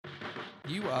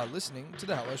You are listening to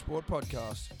the Hello Sport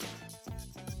Podcast.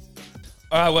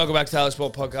 All right, welcome back to the Hello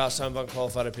Sport Podcast. Home of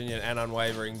unqualified opinion and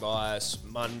unwavering bias.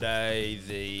 Monday,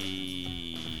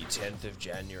 the 10th of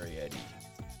January, Eddie.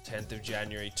 10th of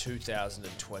January,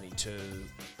 2022.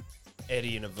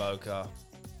 Eddie in Avoca.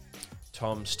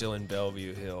 Tom still in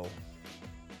Bellevue Hill.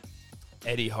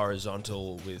 Eddie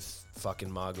horizontal with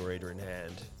fucking margarita in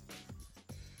hand.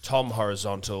 Tom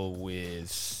horizontal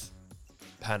with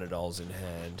Panadols in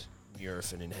hand.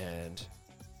 Nurofen in hand.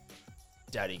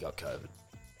 Daddy got COVID.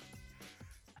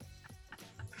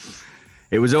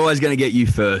 It was always going to get you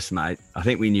first, mate. I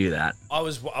think we knew that. I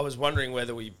was wondering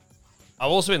whether I've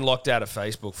also been locked out of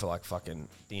Facebook for like fucking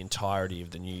the entirety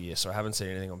of the new year, so I haven't seen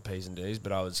anything on P's and D's,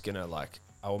 but I was going to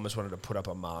I almost wanted to put up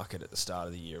a market at the start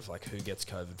of the year of like who gets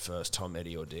COVID first, Tom,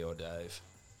 Eddie, or D or Dave.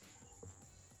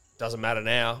 Doesn't matter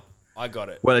now. I got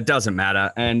it. Well, it doesn't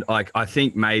matter. And I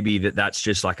think maybe that's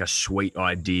just like a sweet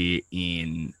idea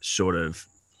in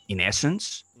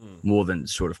essence, more than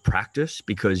sort of practice,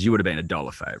 because you would have been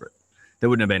 $1 favorite. There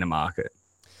wouldn't have been a market.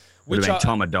 Would have been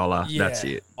Tom $1. Yeah, that's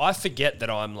it. I forget that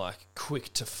I'm like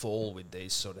quick to fall with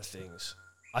these sort of things.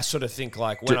 I sort of think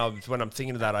like when I'm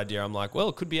thinking of that idea, I'm like, well,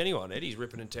 it could be anyone. Eddie's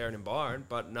ripping and tearing in Byron,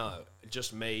 but no,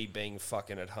 just me being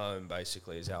fucking at home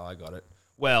basically is how I got it.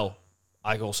 Well,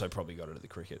 I also probably got it at the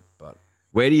cricket, but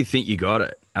where do you think you got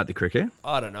it? At the cricket?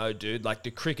 I don't know, dude. Like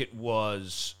the cricket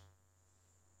was,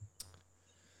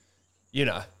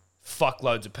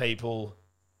 fuckloads of people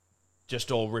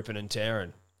just all ripping and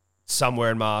tearing. Some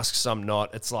wearing masks, some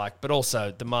not. It's like, but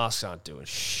also the masks aren't doing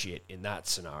shit in that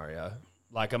scenario.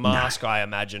 Like a mask, I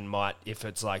imagine might, if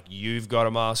it's like you've got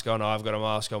a mask on, I've got a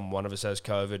mask on, one of us has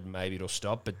COVID, maybe it'll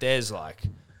stop. But there's like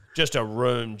just a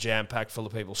room jam-packed full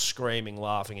of people screaming,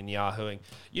 laughing and yahooing.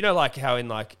 You know, like how in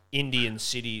like Indian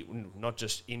city, not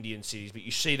just Indian cities, but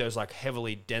you see those like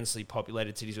heavily, densely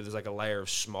populated cities where there's like a layer of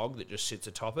smog that just sits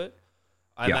atop it.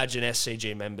 I imagine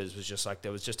SCG members was just like,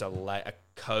 there was just a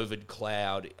COVID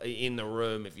cloud in the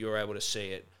room if you were able to see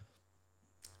it.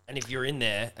 And if you're in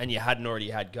there and you hadn't already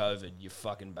had COVID, you've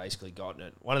fucking basically gotten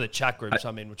it. One of the chat groups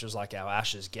I'm in, which was like our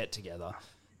Ashes get together,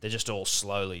 they're just all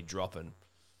slowly dropping.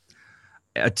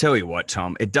 I tell you what,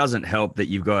 Tom, it doesn't help that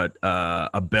you've got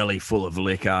a belly full of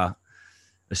liquor.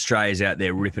 Australia's out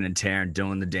there ripping and tearing,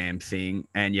 doing the damn thing.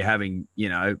 And you're having,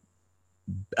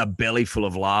 a belly full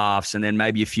of laughs and then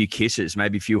maybe a few kisses,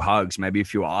 maybe a few hugs, maybe a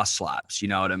few ass slaps. You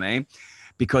know what I mean?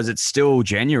 Because it's still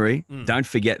January. Don't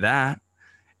forget that.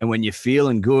 And when you're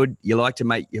feeling good, you like to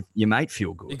make your mate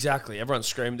feel good. Exactly. Everyone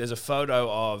screamed. There's a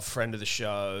photo of friend of the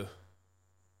show.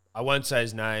 I won't say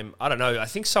his name. I don't know. I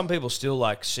think some people still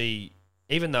like see,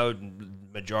 even though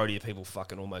majority of people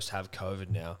fucking almost have COVID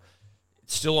now,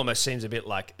 it still almost seems a bit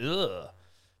like, ugh.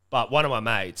 But one of my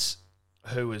mates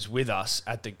who was with us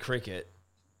at the cricket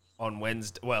on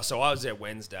Wednesday, well, so I was there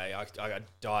Wednesday. I got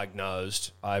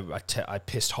diagnosed. I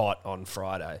pissed hot on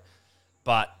Friday.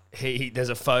 But there's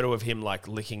a photo of him like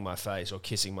licking my face or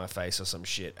kissing my face or some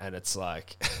shit. And it's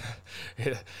like,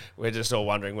 we're just all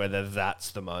wondering whether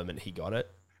that's the moment he got it.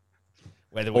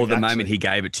 Or the moment he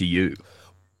gave it to you.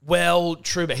 Well,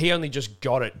 true, but he only just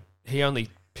got it. He only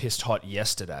pissed hot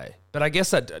yesterday. But I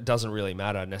guess that doesn't really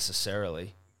matter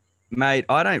necessarily. Mate,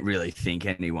 I don't really think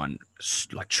anyone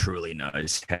like truly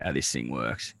knows how this thing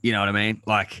works. You know what I mean?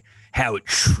 Like how it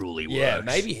truly works. Yeah,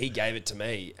 maybe he gave it to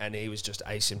me and he was just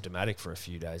asymptomatic for a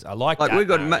few days. I like that. We've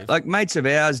got mates of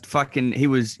ours. He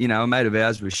was, a mate of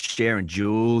ours was sharing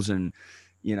jewels and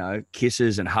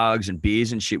kisses and hugs and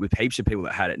beers and shit with heaps of people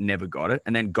that had it, never got it,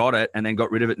 and then got it, and then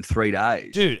got rid of it in 3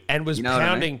 days. Dude, and was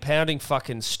pounding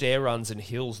fucking stair runs and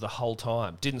hills the whole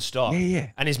time. Didn't stop.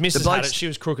 Yeah. And his missus had it. She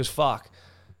was crook as fuck.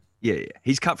 Yeah.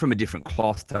 He's cut from a different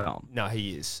cloth, Tom. No,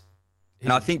 he is.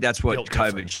 And I think that's what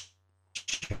COVID's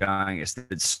showing us,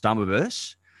 that some of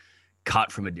us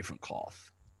cut from a different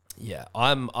cloth. Yeah,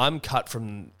 I'm cut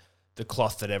from the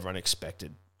cloth that everyone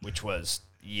expected, which was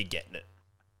you're getting it.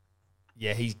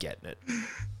 Yeah, he's getting it.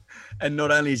 And not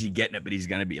only is he getting it, but he's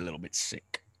going to be a little bit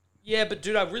sick. Yeah, but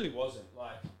dude, I really wasn't.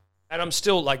 And I'm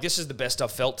still this is the best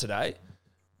I've felt today.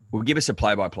 Well, give us a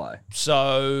play-by-play.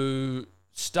 So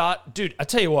dude, I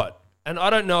tell you what, and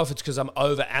I don't know if it's because I'm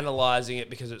over-analyzing it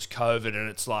because it's COVID and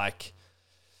it's like,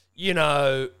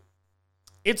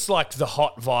 it's like the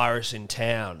hot virus in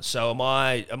town. So am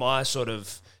I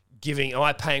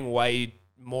paying way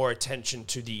more attention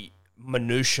to the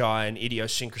minutiae and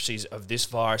idiosyncrasies of this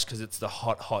virus because it's the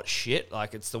hot shit?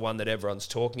 Like it's the one that everyone's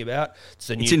talking about.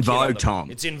 It's in vogue, Tom.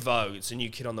 It's in vogue. It's a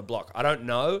new kid on the block. I don't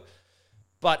know.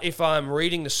 But if I'm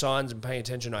reading the signs and paying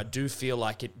attention, I do feel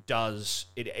like it does.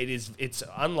 It's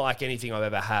unlike anything I've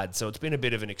ever had. So it's been a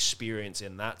bit of an experience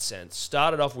in that sense.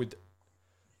 Started off with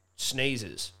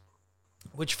sneezes,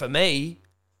 which for me,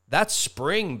 that's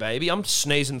spring, baby. I'm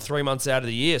sneezing 3 months out of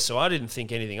the year, so I didn't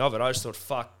think anything of it. I just thought,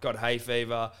 fuck, got hay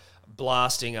fever,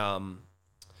 blasting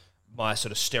my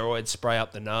sort of steroid spray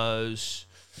up the nose.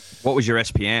 What was your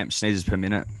SPM, sneezes per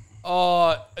minute?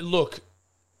 Look,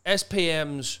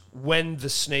 SPMs when the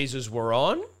sneezes were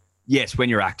on. Yes, when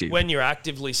you're active. When you're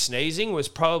actively sneezing was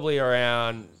probably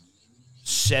around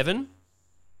 7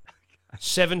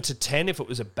 to 10 if it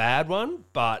was a bad one,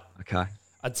 but Okay.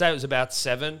 I'd say it was about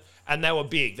 7, and they were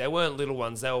big. They weren't little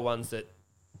ones. They were ones that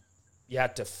you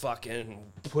had to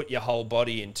fucking put your whole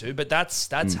body into. But that's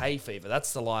hay fever.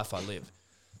 That's the life I live.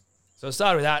 So I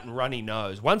started with that and runny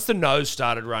nose. Once the nose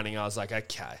started running, I was like,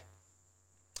 okay.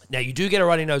 Now, you do get a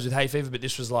runny nose with hay fever, but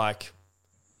this was like,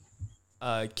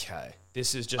 okay.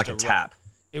 This is just Like a tap.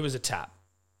 It was a tap.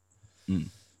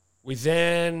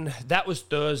 That was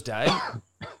Thursday.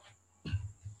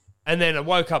 And then I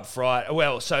woke up Friday.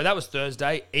 Well, so that was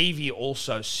Thursday. Evie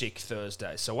also sick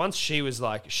Thursday. So once she was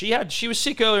like, she was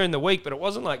sick earlier in the week, but it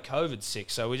wasn't like COVID sick.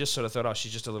 So we just sort of thought, oh,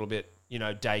 she's just a little bit,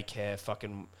 daycare,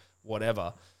 fucking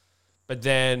whatever. But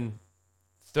then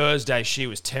Thursday she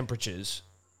was temperatures,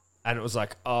 and it was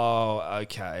like, oh,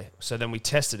 okay. So then we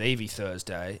tested Evie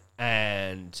Thursday,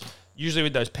 and usually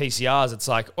with those PCRs, it's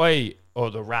like, oi, or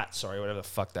the rat, sorry, whatever the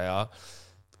fuck they are.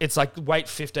 It's like, wait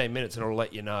 15 minutes and it'll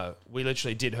let you know. We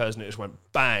literally did hers and it just went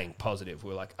bang, positive.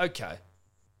 We were like, okay.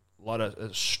 A lot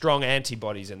of strong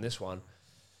antibodies in this one.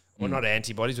 Well, not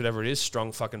antibodies, whatever it is,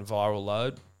 strong fucking viral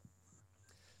load.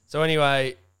 So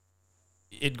anyway,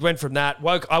 it went from that.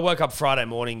 I woke up Friday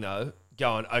morning though,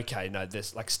 going, okay, no,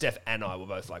 this, like Steph and I were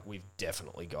both like, we've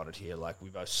definitely got it here. Like we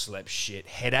both slept shit.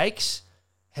 Headaches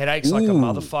like a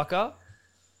motherfucker.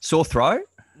 Sore throat?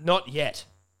 Not yet.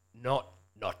 Not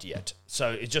yet. So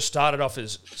it just started off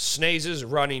as sneezes,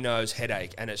 runny nose,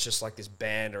 headache, and it's just like this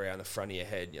band around the front of your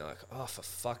head. And you're like, oh, for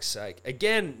fuck's sake.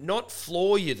 Again, not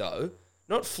floor you though.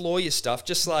 Not floor your stuff.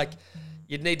 Just like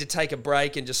you'd need to take a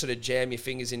break and just sort of jam your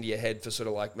fingers into your head for sort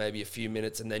of like maybe a few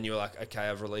minutes. And then you're like, okay,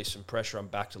 I've released some pressure. I'm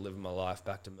back to living my life,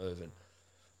 back to moving.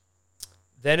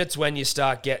 Then it's when you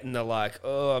start getting the like,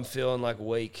 oh, I'm feeling like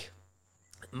weak.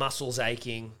 Muscles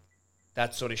aching,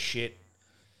 that sort of shit.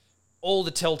 All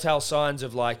the telltale signs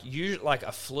of like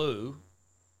a flu,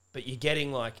 but you're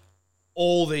getting like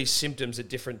all these symptoms at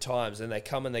different times, and they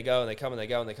come and they go, and they come and they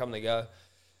go, and they come and they go.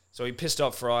 So we pissed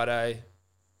off Friday.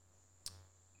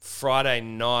 Friday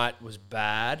night was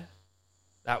bad.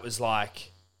 That was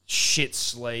like shit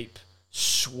sleep,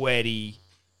 sweaty.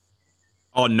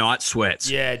 Oh, night sweats.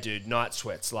 Yeah, dude, night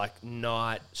sweats, like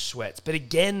night sweats. But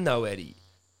again though, Eddie,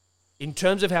 in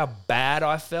terms of how bad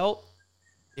I felt,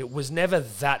 it was never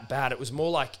that bad. It was more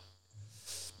like,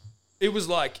 it was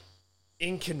like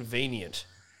inconvenient.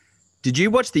 Did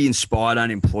you watch the Inspired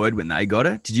Unemployed when they got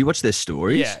it? Did you watch their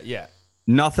stories? Yeah.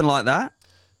 Nothing like that?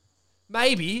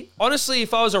 Maybe. Honestly,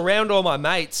 if I was around all my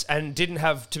mates and didn't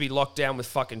have to be locked down with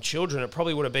fucking children, it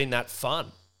probably would have been that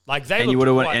fun. Like they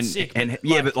looked quite sick.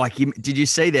 Did you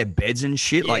see their beds and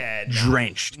shit?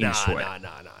 Drenched in sweat. No.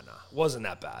 Wasn't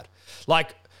that bad.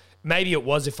 Like, maybe it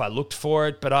was if I looked for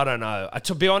it, but I don't know.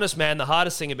 To be honest, man, the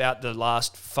hardest thing about the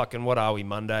last fucking, what are we,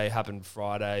 Monday, happened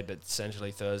Friday, but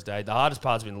essentially Thursday. The hardest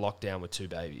part's been locked down with 2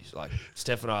 babies. Like,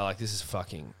 Steph and I, like, this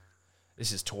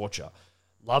is torture.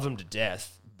 Love them to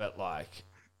death, but like,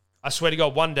 I swear to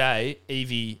God, one day,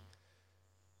 Evie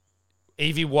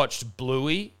watched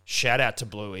Bluey, shout out to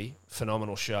Bluey,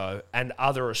 phenomenal show, and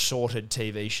other assorted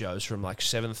TV shows from like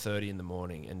 7:30 in the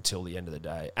morning until the end of the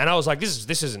day. And I was like,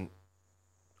 this isn't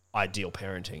ideal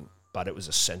parenting, but it was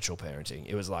essential parenting.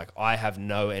 It was like, I have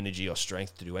no energy or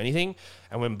strength to do anything.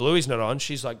 And when Bluey's not on,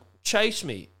 she's like, chase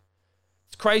me.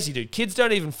 It's crazy, dude. Kids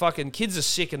are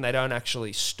sick and they don't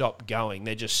actually stop going.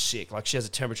 They're just sick. Like she has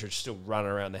a temperature, just still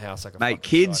running around the house like a mate.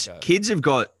 Psycho. Kids have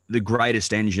got the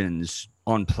greatest engines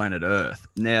on planet Earth.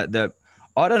 Now,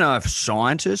 I don't know if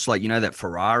scientists, like, that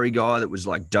Ferrari guy that was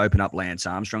like doping up Lance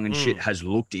Armstrong and shit, has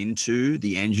looked into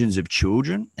the engines of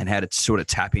children and how to sort of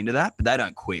tap into that, but they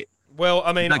don't quit. Well,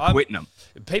 I mean, they're not quitting them.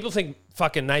 People think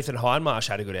fucking Nathan Hindmarsh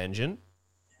had a good engine.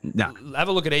 No. Have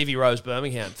a look at Evie Rose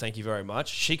Birmingham. Thank you very much.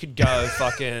 She could go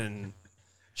fucking...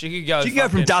 She could go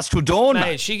from dusk till dawn,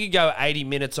 mate. She could go 80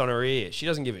 minutes on her ear. She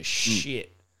doesn't give a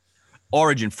shit.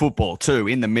 Origin football too,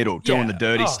 in the middle, doing the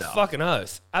dirty stuff. Fucking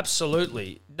oath.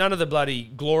 Absolutely. None of the bloody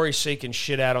glory-seeking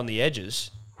shit out on the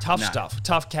edges. Tough stuff.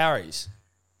 Tough carries.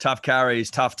 Tough carries,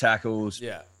 tough tackles,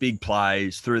 big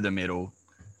plays through the middle.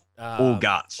 All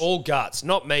guts. All guts.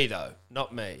 Not me, though.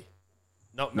 Not me.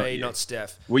 Not me, not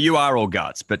Steph. Well, you are all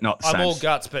guts, but not the same. I'm all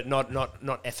guts, but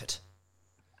not effort.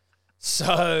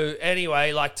 So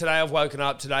anyway, like today I've woken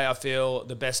up. Today I feel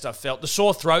the best I've felt. The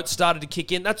sore throat started to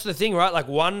kick in. That's the thing, right? Like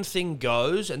one thing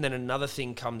goes and then another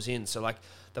thing comes in. So like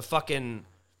the fucking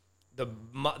the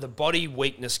body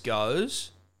weakness goes,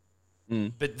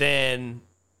 but then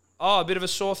a bit of a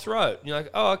sore throat. And you're like,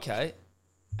 oh, okay.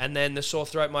 And then the sore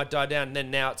throat might die down. And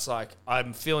then now it's like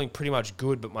I'm feeling pretty much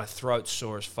good, but my throat's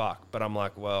sore as fuck. But I'm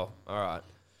like, well, all right.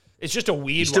 It's just a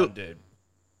weird one, dude.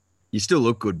 You still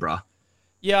look good, bruh.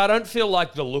 Yeah, I don't feel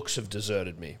like the looks have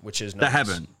deserted me, which is nice.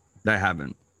 They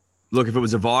haven't. Look, if it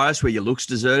was a virus where your looks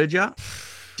deserted you,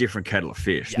 different kettle of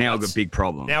fish. Yeah, now we've got big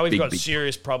problems. Now we've got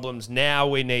serious problems. Now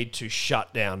we need to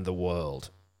shut down the world.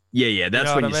 Yeah, that's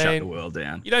know when what you I shut mean? the world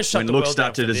down. You don't shut when the looks world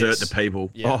start down to for desert this. the people.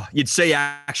 Yeah. Oh, you'd see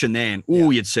action then. Oh,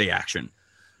 you'd see action.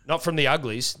 Not from the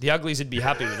uglies. The uglies would be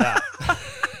happy with that.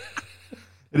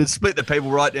 It'd split the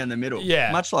people right down the middle. Yeah.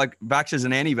 Much like vaxxers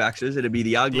and anti-vaxxers, it'd be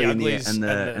the ugly and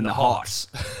the hot.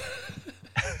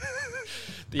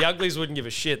 The uglies wouldn't give a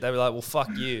shit. They'd be like, well, fuck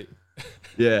you.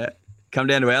 Yeah. Come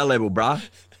down to our level, bruh.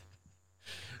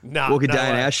 Nah, Walk a day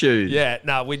in our shoes. Yeah,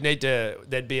 no, we'd need to.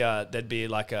 There'd be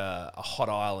like a hot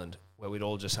island where we'd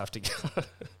all just have to go.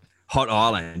 Hot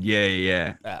island,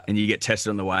 yeah. And you get tested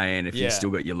on the way in. If Yeah. you still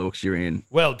got your looks, you're in.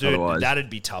 Well, dude, Otherwise- that'd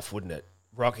be tough, wouldn't it?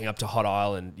 Rocking up to Hot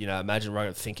Island, imagine rocking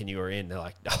up thinking you were in. They're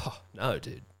like, oh, no,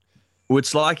 dude. Well,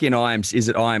 it's like in I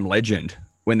Am Legend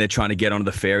when they're trying to get onto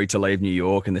the ferry to leave New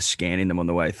York and they're scanning them on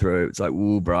the way through. It's like,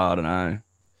 ooh, bro, I don't know.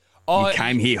 Oh, You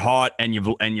came here hot and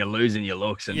you're losing your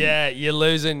looks. And yeah, you're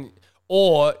losing.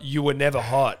 Or you were never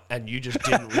hot and you just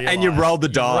didn't realize. And you rolled the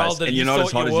dice and and you're not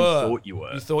as hot as you thought you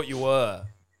were. You thought you were.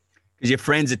 Because your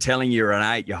friends are telling you you're an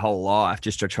 8 your whole life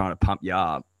just to trying to pump you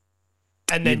up.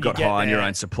 And then You've got you get high on your there.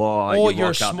 own supply. Or you you're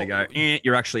walk a up, they go,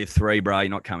 you're actually a 3, bro. You're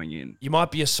not coming in. You might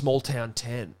be a small town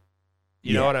 10.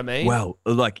 You know what I mean? Well,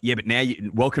 but now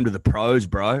welcome to the pros,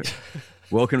 bro.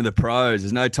 Welcome to the pros.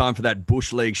 There's no time for that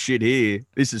bush league shit here.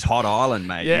 This is Hot Island,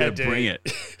 mate. yeah, You gotta dude. bring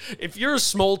it. If you're a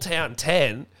small town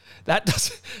 10,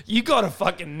 you got to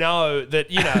fucking know that,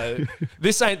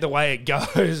 this ain't the way it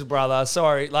goes, brother.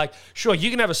 Sorry. Like, sure, you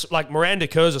can have Miranda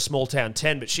Kerr's a small town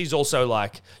 10, but she's also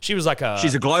she's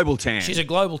a global 10. She's a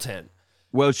global 10.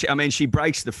 Well, she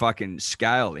breaks the fucking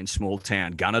scale in small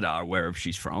town Gunnedah, wherever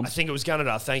she's from. I think it was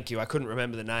Gunnedah. Thank you. I couldn't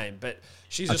remember the name, but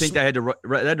she's. I think they had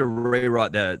to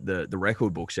rewrite the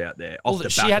record books out there. Well,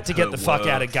 she had to get the fuck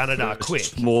out of Gunnedah quick.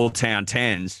 Small town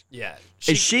 10s. Yeah.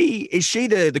 Is she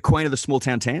the queen of the small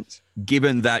town 10s?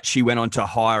 Given that she went on to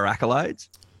higher accolades.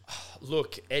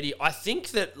 Look, Eddie, I think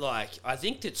that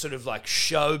sort of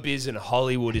showbiz and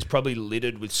Hollywood is probably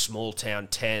littered with small town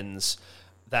 10s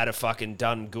that are fucking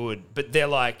done good, but they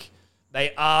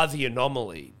are the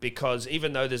anomaly, because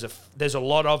even though there's a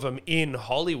lot of them in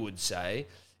Hollywood, say,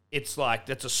 it's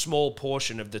that's a small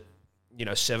portion of the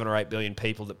 7 or 8 billion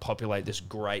people that populate this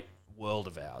great world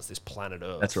of ours, this planet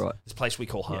Earth. That's right. This place we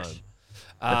call home. Yes.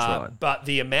 That's right. But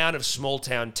the amount of small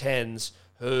town 10s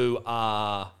who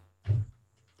are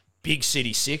big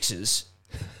city 6s.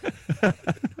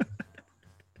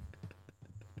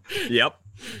 Yep.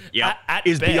 Yeah, At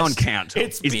is best, beyond count. Tom.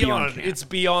 It's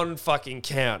beyond fucking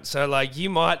count. So you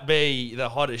might be the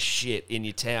hottest shit in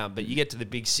your town, but you get to the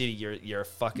big city, you're a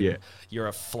fucking you're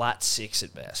a flat 6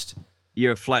 at best.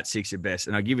 You're a flat 6 at best,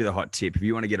 and I'll give you the hot tip. If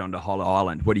you want to get onto Hot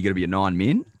Island, what are you going to be, a 9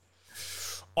 min?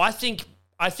 I think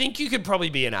you could probably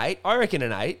be an 8. I reckon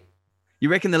an 8. You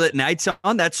reckon they're letting 8s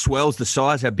on? That swells the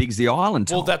size. How big's the island,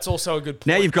 Tom? Well, that's also a good point.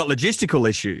 Now you've got logistical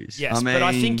issues. Yes, but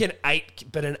I think an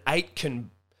 8 can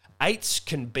 8s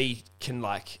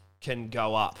can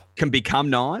go up. Can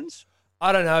become 9s?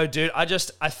 I don't know, dude.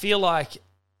 I feel like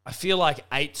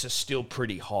 8s are still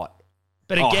pretty hot.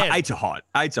 But again, 8s are hot.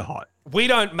 8s are hot. We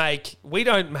don't make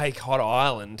Hot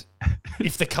Island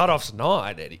if the cutoff's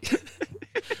 9, Eddie.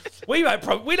 we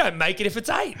don't make it if it's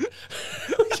 8.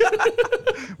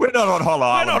 We're not on Hot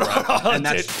Island. We're not on Hot Island, And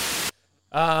that's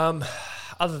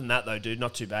Other than that, though, dude,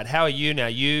 not too bad. How are you now?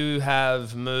 You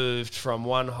have moved from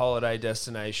one holiday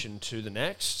destination to the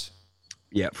next.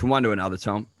 Yeah, from one to another,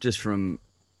 Tom. Just from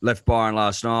left Byron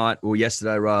last night, or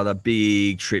yesterday rather,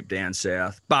 big trip down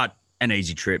south, but an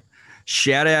easy trip.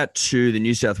 Shout out to the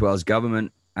New South Wales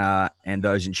government and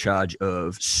those in charge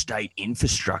of state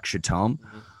infrastructure, Tom,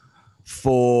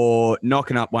 for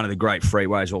knocking up one of the great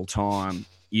freeways all time.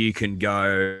 You can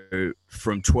go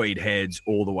from Tweed Heads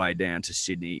all the way down to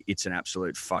Sydney. It's an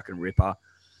absolute fucking ripper.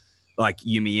 Like,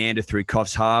 you meander through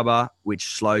Coffs Harbour,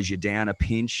 which slows you down a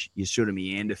pinch. You sort of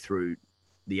meander through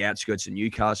the outskirts of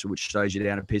Newcastle, which slows you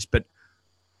down a piss. But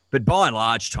by and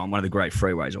large, Tom, one of the great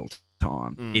freeways all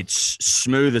time. It's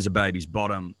smooth as a baby's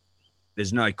bottom.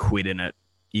 There's no quid in it.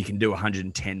 you can do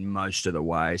 110 most of the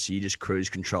way. So you just cruise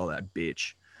control that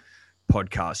bitch,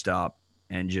 podcast up,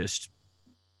 and just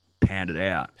pound it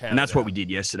out. And that's what we did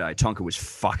yesterday. Tonka was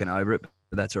fucking over it,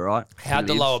 but that's all right. How'd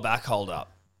the lower back hold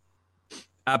up?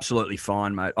 Absolutely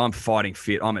fine, mate. I'm fighting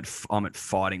fit. I'm at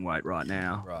fighting weight right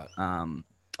now. Right.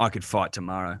 I could fight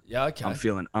tomorrow. Yeah, okay. I'm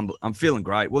feeling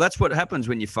great. Well, that's what happens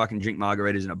when you fucking drink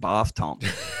margaritas in a bath, Tom.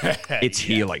 It's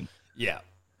healing. Yeah.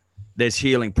 There's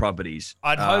healing properties.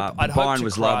 I'd hope to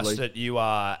was Christ lovely. that you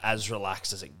are as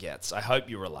relaxed as it gets. I hope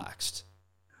you're relaxed.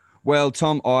 Well,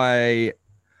 Tom, I'll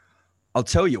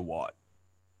tell you what.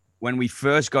 When we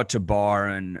first got to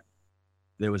Byron,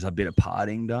 there was a bit of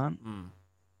partying done.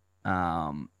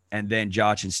 And then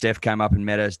Jarch and Steph came up and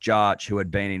met us. Jarch, who had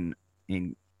been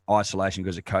in isolation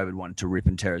because of COVID, wanted to rip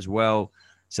and tear as well.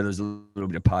 So there was a little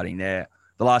bit of partying there.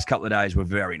 The last couple of days were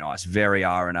very nice, very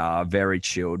R&R, very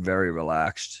chilled, very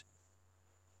relaxed.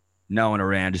 No one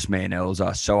around, just me and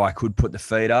Elza. So I could put the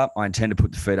feet up. I intend to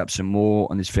put the feet up some more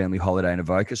on this family holiday in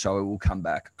Avoca. So I will come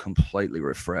back completely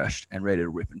refreshed and ready to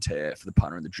rip and tear for the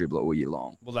punter and the dribbler all year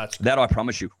long. Well, that's that I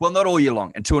promise you. Well, not all year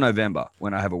long, until November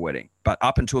when I have a wedding. But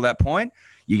up until that point,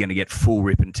 you're going to get full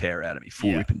rip and tear out of me.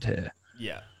 Full rip and tear.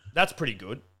 Yeah, that's pretty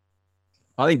good.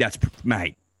 I think that's,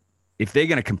 mate, if they're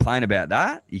going to complain about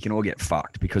that, you can all get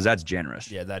fucked because that's generous.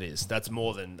 Yeah, that is. That's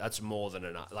more than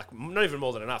enough. Like, not even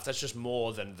more than enough. That's just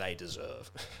more than they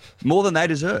deserve. More than they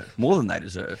deserve. More than they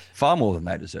deserve. Far more than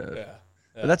they deserve. Yeah.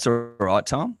 But that's all right,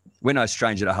 Tom. We're no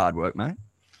stranger to hard work, mate.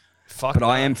 Fuck. But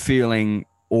I am feeling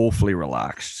awfully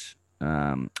relaxed.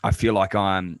 I feel like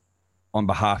I'm, on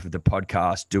behalf of the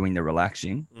podcast, doing the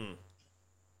relaxing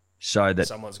so that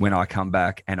when I come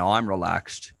back and I'm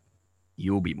relaxed,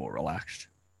 you'll be more relaxed.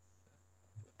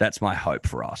 That's my hope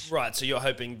for us. Right, so you're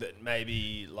hoping that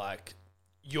maybe like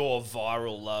your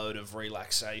viral load of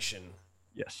relaxation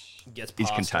gets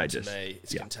passed contagious. on to me.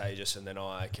 It's contagious, and then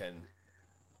I can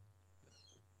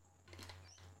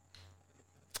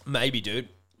maybe, dude.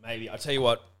 Maybe I'll tell you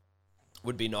what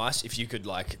would be nice if you could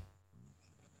like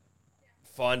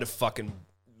find a fucking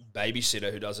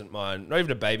babysitter who doesn't mind, not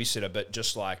even a babysitter, but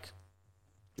just like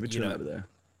over there.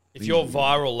 If your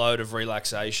viral load of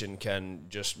relaxation can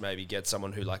just maybe get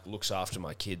someone who like looks after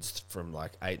my kids from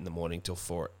like 8 a.m. till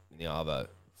 4 in the arvo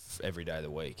every day of the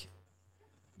week.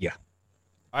 Yeah.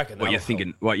 I can. What you're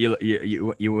thinking? What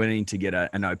you're wanting to get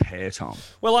an au pair, Tom?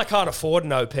 Well, I can't afford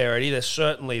an au pair. There's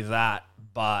certainly that,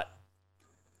 but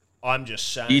I'm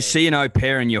just saying. Do you see an au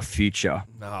pair in your future?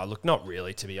 No, look, not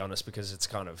really, to be honest, because it's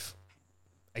kind of,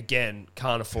 again,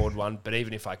 can't afford one. But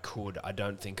even if I could, I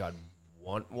don't think I'd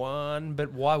want one.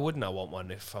 But why wouldn't I want one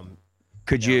if I'm?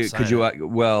 Could you?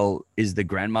 Well, is the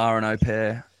grandma an au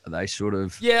pair? Are they sort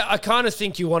of? Yeah, I kind of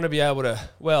think you want to be able to.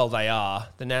 Well, they are.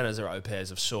 The nanas are au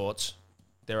pairs of sorts.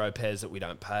 They're au pairs that we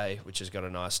don't pay, which has got a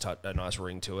nice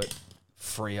ring to it.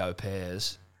 Free au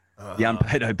pairs. The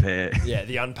unpaid au pair. Yeah,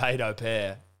 the unpaid au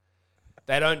pair.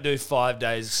 They don't do 5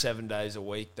 days, 7 days a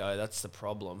week, though. That's the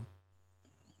problem.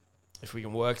 If we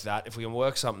can work that, if we can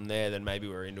work something there, then maybe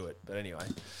we're into it. But anyway.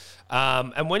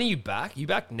 And when are you back? You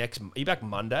back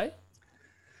Monday?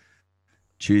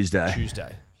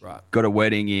 Tuesday. Right. Got a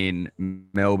wedding in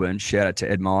Melbourne. Shout out to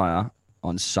Ed Meyer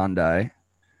on Sunday.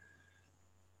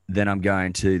 Then I'm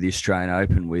going to the Australian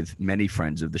Open with many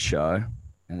friends of the show.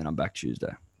 And then I'm back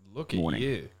Tuesday. Look at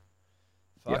you.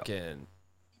 Fucking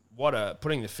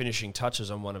putting the finishing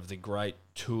touches on one of the great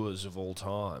tours of all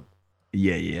time.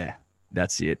 Yeah.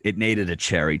 That's it. It needed a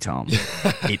cherry, Tom.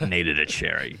 It needed a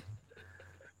cherry.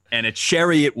 And a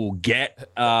cherry it will get.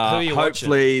 Who are you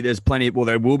hopefully watching?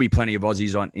 there will be plenty of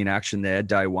Aussies in action there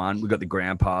day one. We've got the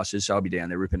ground passes, so I'll be down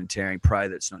there ripping and tearing. Pray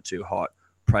that it's not too hot.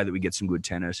 Pray that we get some good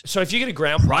tennis. So if you get a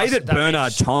ground Pray pass, that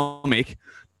Bernard Tomic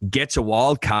gets a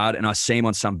wild card and I see him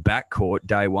on some backcourt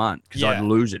day one because I'd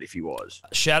lose it if he was.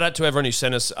 Shout out to everyone who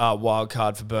sent us a wild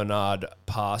card for Bernard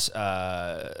pass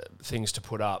things to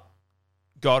put up.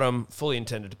 Got him, fully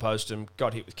intended to post him,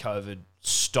 got hit with COVID,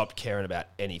 stopped caring about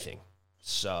anything.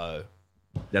 So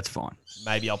that's fine.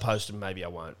 Maybe I'll post him, maybe I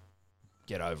won't.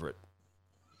 Get over it.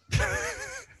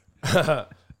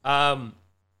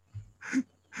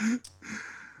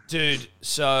 Dude,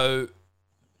 so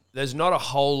there's not a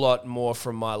whole lot more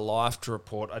from my life to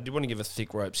report. I did want to give a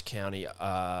Thick Ropes County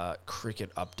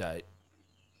cricket update,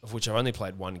 of which I've only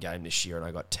played one game this year and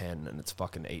I got 10, and it's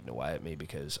fucking eaten away at me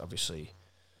because obviously,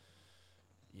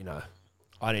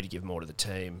 I need to give more to the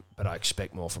team, but I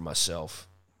expect more from myself.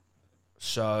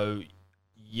 So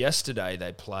yesterday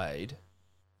they played,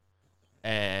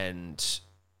 and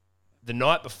the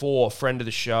night before, a friend of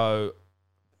the show,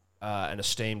 an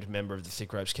esteemed member of the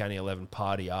Thick Ropes County 11,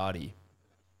 Party Artie,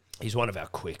 he's one of our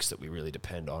quicks that we really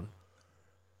depend on.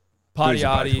 Lose it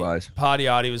both ways. Party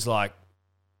Artie was like,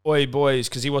 oi, boys,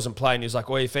 because he wasn't playing. He was like,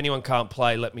 oi, if anyone can't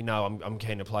play, let me know. I'm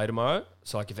keen to play tomorrow.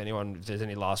 So, like, if there's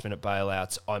any last-minute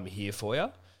bailouts, I'm here for you.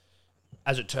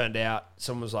 As it turned out,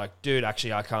 someone was like, dude,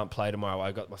 actually, I can't play tomorrow.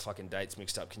 I got my fucking dates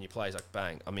mixed up. Can you play? He's like,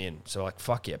 bang, I'm in. So, like,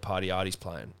 fuck yeah, Party Artie's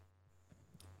playing.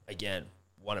 Again,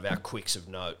 one of our quicks of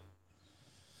note.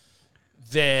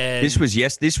 Then This was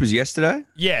yesterday?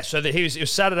 yeah, so it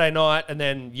was Saturday night, and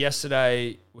then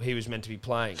yesterday he was meant to be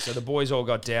playing. So the boys all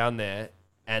got down there,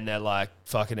 and they're like,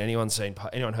 fucking anyone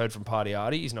heard from Party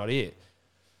Artie? He's not here.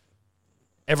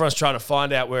 Everyone's trying to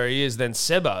find out where he is. Then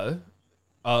Sebo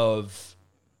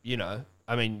you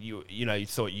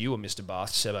thought you were Mr.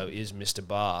 Bath. Sebo is Mr.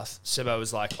 Bath. Sebo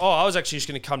was like, oh, I was actually just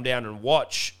going to come down and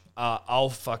watch.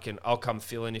 I'll come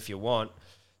fill in if you want.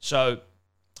 So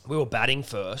we were batting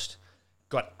first.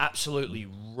 Got absolutely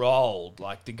rolled.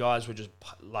 Like, the guys were just,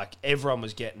 like, everyone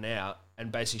was getting out, and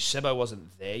basically Sebo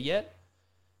wasn't there yet.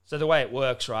 So the way it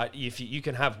works, right, if you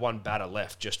can have one batter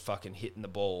left just fucking hitting the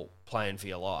ball, playing for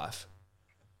your life.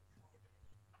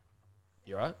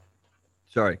 You right?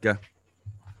 Sorry, go.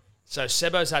 So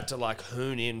Sebo's had to, like,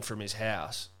 hoon in from his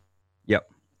house. Yep.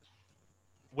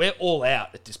 We're all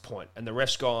out at this point, and the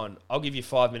ref's gone, I'll give you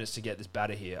 5 minutes to get this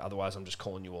batter here, otherwise I'm just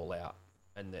calling you all out.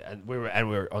 And we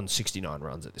were on 69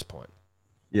 runs at this point.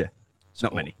 Yeah. So,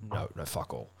 Not many. No,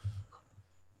 fuck all.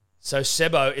 So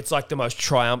Sebo, it's like the most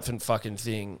triumphant fucking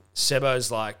thing.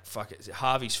 Sebo's like, fuck it.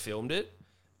 Harvey's filmed it,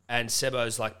 and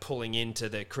Sebo's like pulling into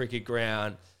the cricket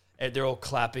ground, and they're all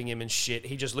clapping him and shit.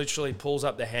 He just literally pulls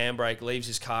up the handbrake, leaves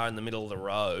his car in the middle of the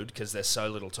road because there's so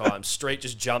little time. Street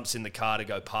just jumps in the car to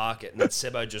go park it, and then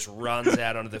Sebo just runs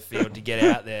out onto the field to get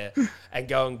out there and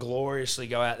gloriously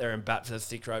go out there and bat for the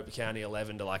Thick Rope County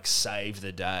 11 to like save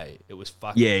the day. It was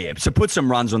fucking... Yeah. So put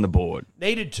some runs on the board.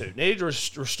 Needed to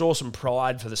restore some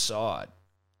pride for the side.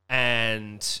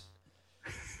 And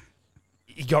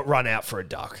he got run out for a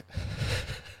duck.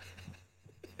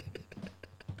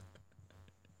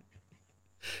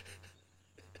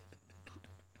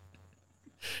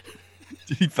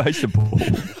 Did he face the ball?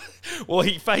 Well,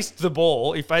 he faced the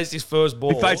ball. He faced his first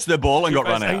ball. He faced the ball and got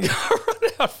run out.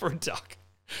 Run out for a duck.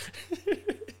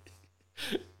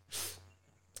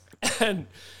 and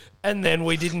then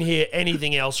we didn't hear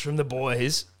anything else from the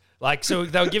boys. Like, so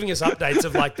they were giving us updates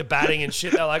of like the batting and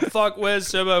shit. They're like, fuck, where's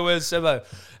Sebo? Where's Sebo?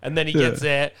 And then he gets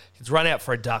there. He's run out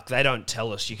for a duck. They don't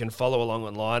tell us. You can follow along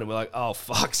online. And we're like, oh,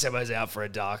 fuck, Sebo's out for a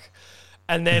duck.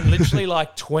 And then literally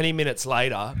like 20 minutes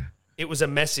later, it was a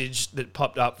message that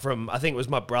popped up from, I think it was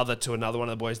my brother to another one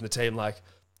of the boys in the team, like,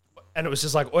 and it was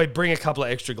just like, oi, bring a couple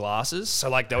of extra glasses. So,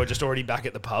 like, they were just already back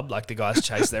at the pub. Like, the guys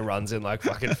chased their runs in, like,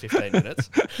 fucking 15 minutes.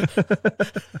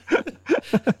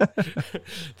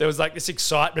 There was, like, this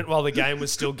excitement while the game was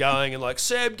still going. And, like,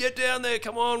 Seb, get down there.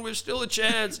 Come on. We've still a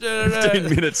chance. 15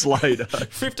 minutes later.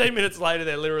 15 minutes later,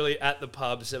 they're literally at the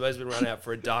pub. Sebo's been run out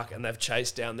for a duck, and they've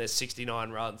chased down their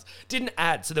 69 runs. Didn't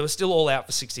add, so they were still all out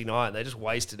for 69. They just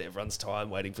wasted everyone's time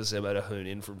waiting for Sebo to hoon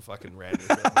in from fucking random.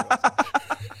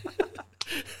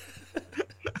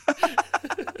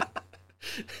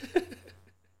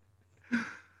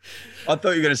 I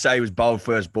thought you were going to say he was bowled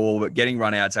first ball, but getting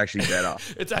run out's actually better.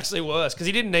 It's actually worse because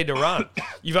he didn't need to run.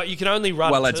 You can only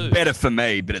run Well, two. it's better for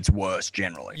me, but it's worse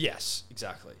generally. Yes,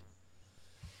 exactly.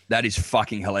 That is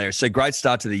fucking hilarious. So great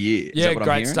start to the year. Is Yeah, that what I'm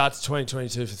great hearing? start to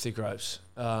 2022 for Thick Ropes.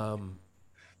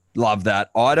 Love that.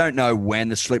 I don't know when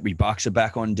the Slippery Bucks are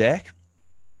back on deck.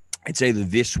 It's either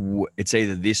this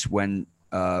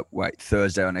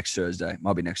Thursday or next Thursday.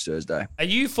 Might be next Thursday. Are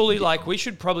you fully like, we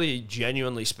should probably,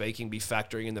 genuinely speaking, be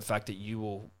factoring in the fact that you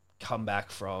will come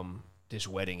back from this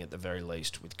wedding at the very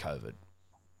least with COVID?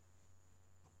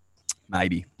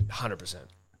 Maybe. 100%.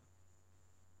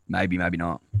 Maybe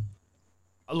not.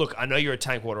 Look, I know you're a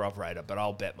tank water operator, but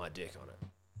I'll bet my dick on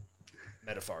it.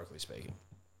 Metaphorically speaking.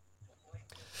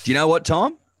 Do you know what,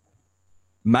 Tom?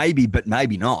 Maybe, but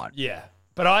maybe not. Yeah.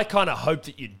 But I kind of hope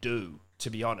that you do, to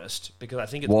be honest, because I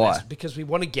think it's Why? best, because we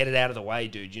want to get it out of the way,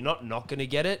 dude. You're not going to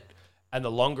get it, and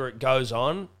the longer it goes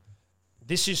on,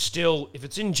 this is still, if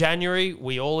it's in January,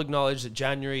 we all acknowledge that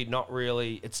January, not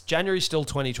really, it's January still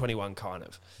 2021 kind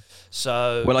of.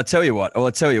 So, Well, I tell you what.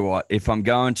 If I'm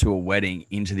going to a wedding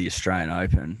into the Australian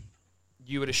Open,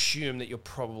 you would assume that you're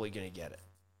probably going to get it.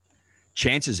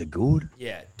 chances are good.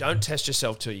 Yeah, don't test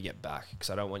yourself till you get back, because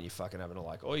I don't want you fucking having to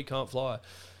like, oh, you can't fly.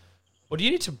 Or do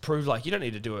you need to prove, like, you don't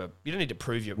need to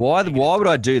prove your... Why would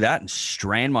I do that and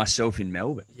strand myself in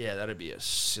Melbourne? Yeah, that'd be a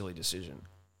silly decision.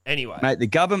 Anyway. Mate, the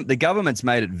government's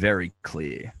made it very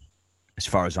clear, as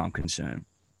far as I'm concerned.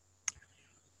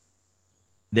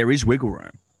 There is wiggle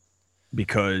room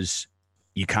because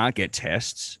you can't get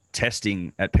tests.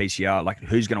 Testing at PCR, like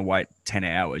who's going to wait 10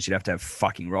 hours? You'd have to have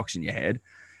fucking rocks in your head.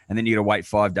 And then you got to wait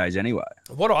 5 days anyway.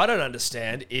 What I don't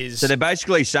understand is... So they're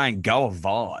basically saying go a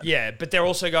vibe. Yeah, but they're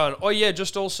also going, oh yeah,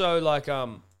 just also like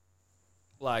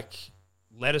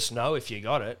let us know if you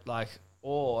got it. Like,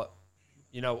 or,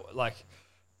 you know, like,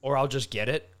 or I'll just get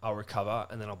it, I'll recover,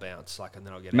 and then I'll bounce, like, and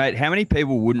then I'll get it. Mate, how many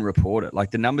people wouldn't report it?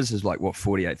 Like the numbers is like, what,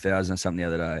 48,000 or something the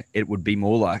other day. It would be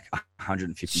more like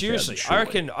 150,000. Seriously, I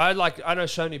reckon, I know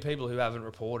so many people who haven't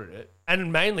reported it.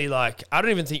 And mainly, like, I don't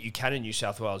even think you can in New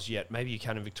South Wales yet. Maybe you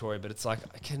can in Victoria, but it's like,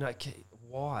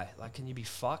 why? Like, can you be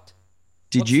fucked?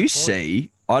 Did you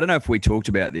see, I don't know if we talked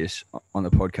about this on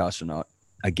the podcast or not.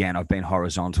 Again, I've been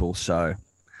horizontal, so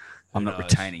I'm not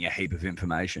retaining a heap of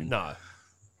information. No.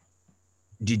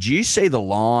 Did you see the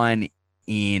line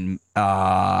in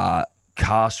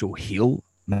Castle Hill?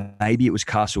 Maybe it was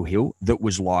Castle Hill that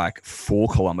was like 4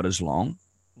 kilometers long.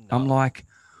 No. I'm like,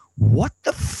 what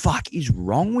the fuck is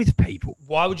wrong with people?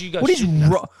 Why would you go?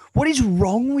 What is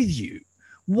wrong with you?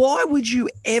 Why would you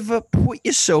ever put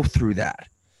yourself through that?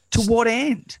 To what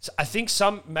end? So I think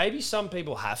maybe some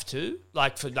people have to,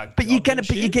 like for like. But you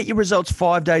get your results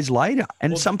 5 days later,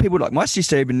 and some people, like my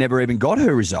sister, never even got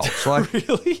her results. Like,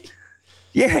 really?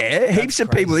 Yeah, heaps of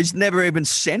people just never even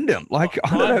send them. Like,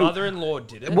 I don't know. My mother-in-law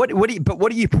did it. What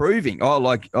are you proving? I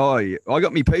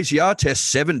got my PCR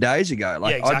test 7 days ago.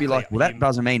 Like, yeah, exactly. I'd be like, well, that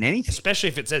doesn't mean anything. Especially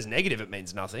if it says negative, it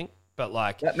means nothing. But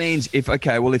like, that means if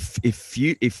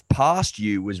past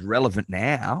you was relevant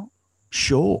now,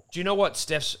 sure. Do you know what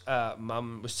Steph's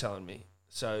mum was telling me?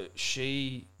 So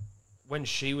when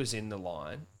she was in the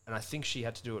line, and I think she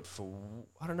had to do it for,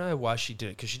 I don't know why she did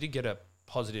it, because she did get a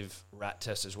positive rat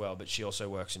test as well, but she also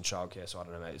works in childcare, so I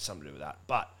don't know, maybe it's something to do with that.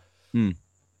 But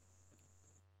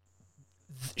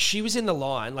she was in the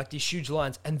line, like these huge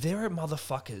lines, and there are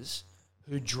motherfuckers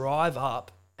who drive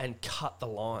up and cut the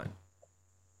line.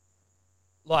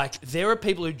 Like, there are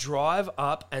people who drive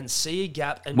up and see a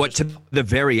gap and to the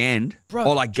very end? Bro,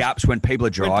 or like gaps when people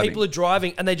are driving? When people are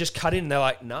driving and they just cut in and they're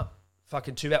like, nah,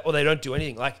 fucking too bad. Or they don't do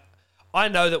anything. Like, I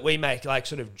know that we make like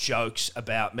sort of jokes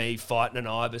about me fighting an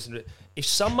ibis, and if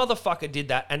some motherfucker did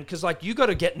that, and because like you got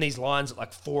to get in these lines at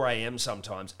like 4 a.m.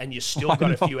 sometimes, and you still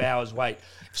got a few hours wait.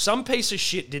 If some piece of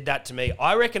shit did that to me,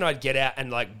 I reckon I'd get out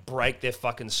and like break their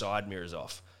fucking side mirrors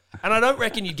off. And I don't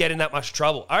reckon you'd get in that much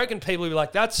trouble. I reckon people would be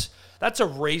like, that's a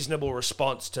reasonable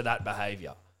response to that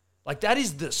behavior. Like, that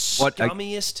is the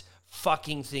scummiest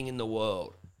fucking thing in the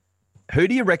world. Who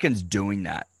do you reckon's doing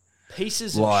that?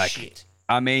 Pieces of shit.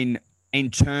 I mean, in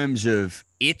terms of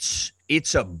it's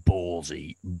a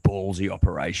ballsy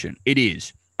operation. It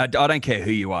is. I don't care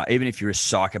who you are. Even if you're a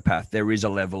psychopath, there is a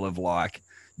level of like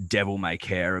devil may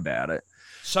care about it.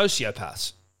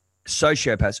 Sociopaths.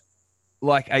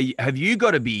 Like, have you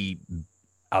got to be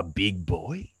a big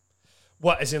boy?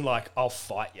 What, as in like, I'll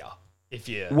fight you if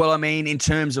you... Well, I mean, in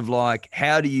terms of like,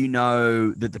 how do you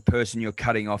know that the person you're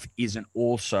cutting off isn't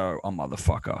also a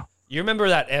motherfucker? You remember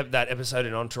that episode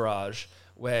in Entourage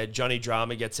where Johnny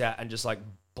Drama gets out and just like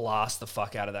blasts the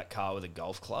fuck out of that car with a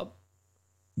golf club?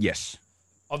 Yes.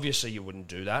 Obviously you wouldn't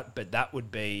do that, but that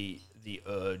would be the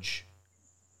urge.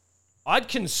 I'd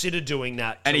consider doing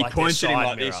that. And he like points at him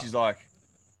like mirror. this. He's like...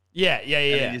 Yeah.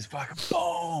 And he just fucking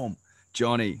boom.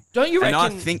 Johnny. Don't you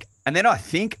reckon... And then I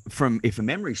think if a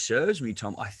memory serves me,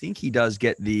 Tom, I think he does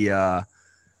get the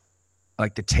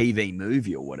like the TV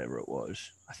movie or whatever it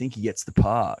was. I think he gets the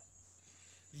part.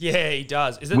 Yeah, he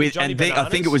does. Is it Johnny Bananas? I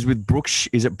think it was with Brooke.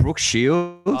 Is it Brooke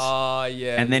Shields? Oh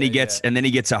yeah. And then he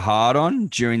gets a hard on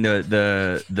during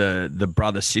the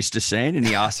brother sister scene, and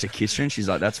he asks to kiss her, and she's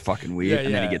like, "That's fucking weird."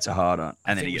 And then he gets a hard on,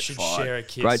 and then he gets fired. Share a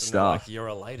kiss. Great stuff. Like, you're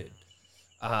related.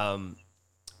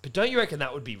 But don't you reckon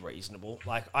that would be reasonable?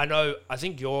 Like, I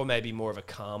think you're maybe more of a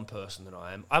calm person than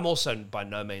I am. I'm also by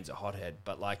no means a hothead,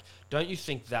 but like, don't you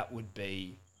think that would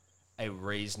be a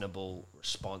reasonable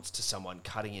response to someone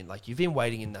cutting in? Like, you've been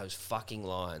waiting in those fucking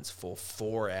lines for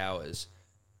 4 hours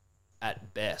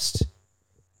at best.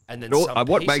 And then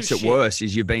what makes it worse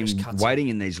is you've been waiting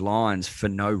in these lines for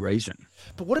no reason.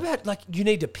 But what about, like, you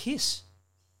need to piss?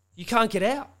 You can't get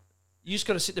out. You just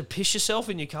got to sit there and piss yourself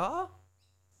in your car?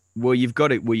 Well, you've got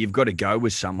to go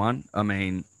with someone. I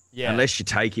mean, unless you're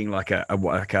taking like a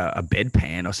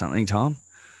bedpan or something, Tom.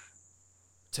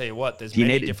 Tell you what, there's do you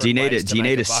need a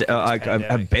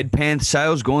bedpan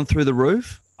sales going through the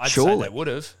roof? I'd say they would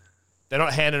have. They're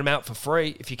not handing them out for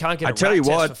free. If you can't get, I tell you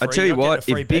what,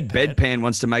 if Big Bedpan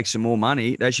wants to make some more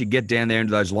money, they should get down there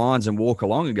into those lines and walk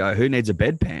along and go, who needs a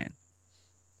bedpan?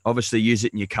 Obviously, use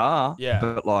it in your car. Yeah,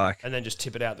 but like, and then just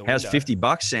tip it out the window. How's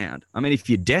 $50 sound? I mean, if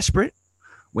you're desperate.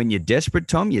 When you're desperate,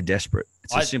 Tom, you're desperate.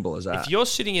 It's as simple as that. If you're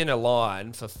sitting in a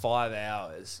line for 5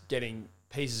 hours getting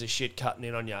pieces of shit cutting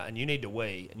in on you and you need to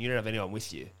wee and you don't have anyone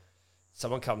with you,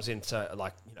 someone comes in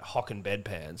to hocking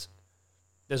bedpans,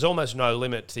 there's almost no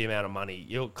limit to the amount of money.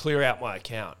 You'll clear out my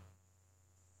account.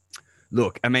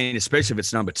 Look, I mean, especially if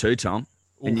it's number 2, Tom,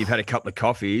 and you've had a couple of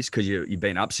coffees because you've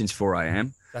been up since 4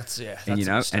 a.m. That's and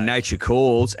a mistake. and nature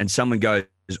calls, and someone goes,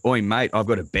 "Oi, mate, I've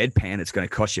got a bedpan. It's going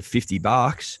to cost you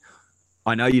 $50.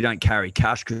 I know you don't carry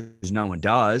cash because no one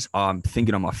does. I'm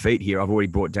thinking on my feet here. I've already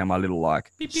brought down my little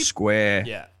beep, beep. square.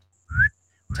 Yeah.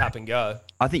 Tap and go.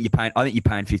 I think you're paying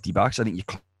 $50. I think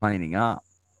you're cleaning up.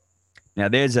 Now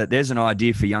there's an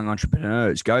idea for young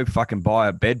entrepreneurs. Go fucking buy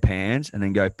a bedpans and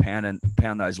then go pound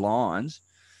those lines.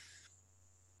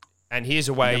 And here's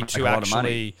a way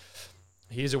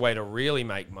here's a way to really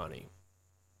make money.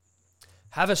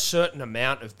 Have a certain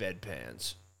amount of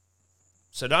bedpans.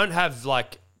 So don't have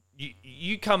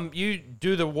you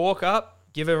do the walk up,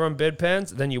 give everyone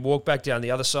bedpans, then you walk back down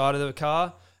the other side of the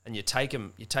car and you take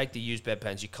the used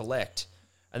bedpans, you collect,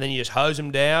 and then you just hose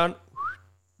them down,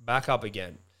 back up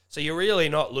again. So you're really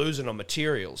not losing on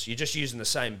materials. You're just using the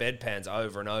same bedpans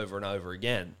over and over and over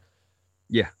again.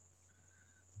 Yeah.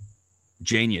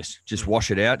 Genius. Just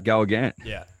wash it out, go again.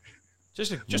 Yeah.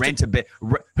 Just rent a bed.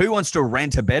 Who wants to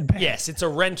rent a bedpan? Yes, it's a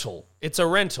rental. It's a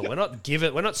rental. We're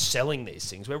not selling these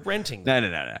things. We're renting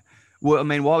them. No. Well, I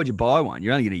mean, why would you buy one?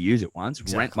 You're only going to use it once.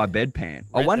 Exactly. Rent my bedpan.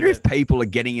 I wonder if people are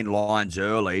getting in lines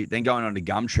early, then going on to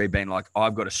Gumtree, being like,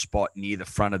 "I've got a spot near the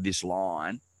front of this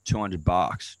line, $200,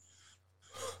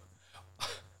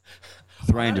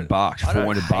 $300,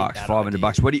 $400,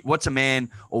 $500. What's a man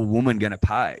or woman going to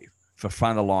pay for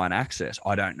front of the line access?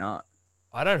 I don't know.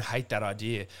 I don't hate that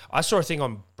idea. I saw a thing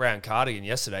on Brown Cardigan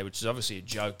yesterday, which is obviously a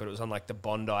joke, but it was on the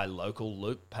Bondi local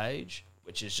loop page,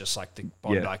 which is just the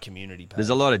Bondi community page. There's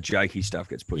a lot of jokey stuff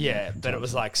gets put in. Yeah, but it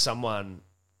was someone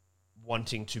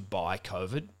wanting to buy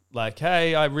COVID.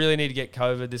 Hey, I really need to get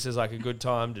COVID. This is a good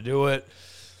time to do it.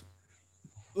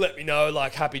 Let me know,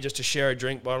 happy just to share a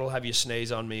drink bottle, have you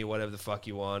sneeze on me, whatever the fuck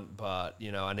you want. But,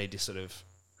 I need to sort of...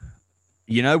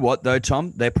 You know what, though,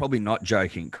 Tom? They're probably not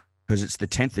joking because it's the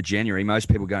 10th of January. Most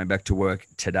people going back to work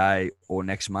today or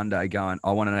next Monday going,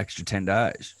 I want an extra 10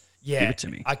 days. Yeah, give it to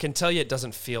me. I can tell you it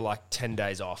doesn't feel like 10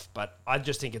 days off, but I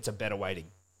just think it's a better way to...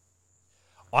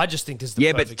 I just think this is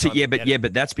the perfect time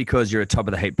but that's because you're a top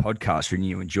of the heap podcaster and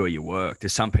you enjoy your work.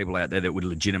 There's some people out there that would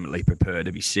legitimately prefer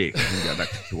to be sick and go back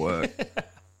to work.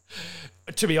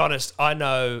 To be honest, I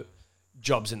know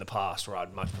jobs in the past where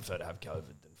I'd much prefer to have COVID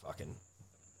than fucking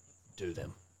do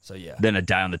them. So, yeah. Then a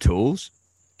day on the tools.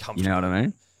 You know what I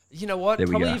mean? You know what?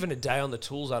 Probably even a day on the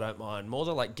tools I don't mind. More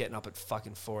than getting up at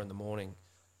fucking 4 in the morning.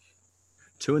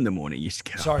 2 in the morning you used to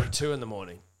get up. Sorry, 2 in the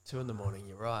morning. 2 in the morning,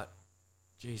 you're right.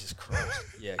 Jesus Christ.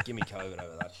 Yeah, give me COVID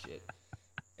over that shit.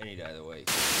 Any day of the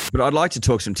week. But I'd like to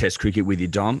talk some Test cricket with you,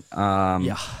 Dom.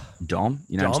 Yeah. Dom?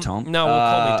 Your name's Tom? No, we'll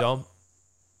call me Dom.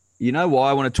 You know why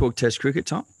I want to talk Test cricket,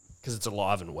 Tom? Because it's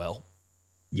alive and well.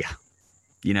 Yeah.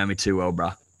 You know me too well,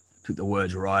 bruh. Took the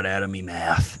words right out of me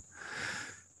mouth.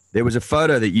 There was a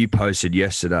photo that you posted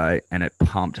yesterday and it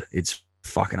pumped its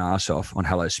fucking ass off on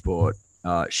Hello Sport.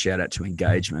 Shout out to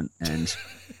engagement and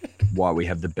why we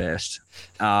have the best.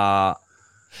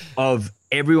 Of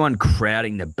everyone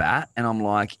crowding the bat. And I'm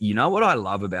like, you know what I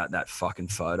love about that fucking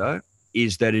photo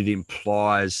is that it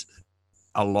implies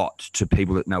a lot to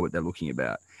people that know what they're looking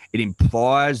about. It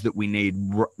implies that we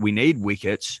need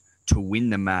wickets to win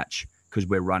the match because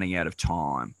we're running out of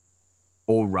time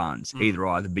or runs,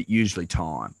 either, but usually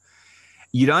time.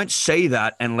 You don't see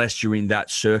that unless you're in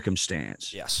that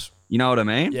circumstance. Yes. You know what I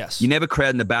mean? Yes. You never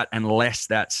crowd in the bat unless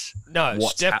that's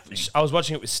what's happening. I was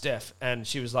watching it with Steph, and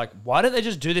she was like, why don't they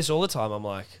just do this all the time? I'm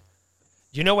like,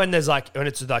 you know when there's when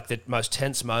it's the most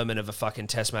tense moment of a fucking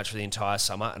test match for the entire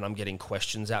summer and I'm getting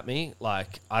questions at me,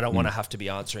 I don't want to have to be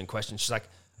answering questions. She's like,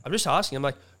 I'm just asking. I'm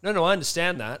like, no, I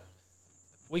understand that.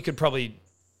 We could probably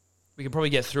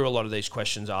get through a lot of these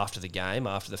questions after the game,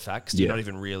 after the fact, because you're not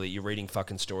even really, you're reading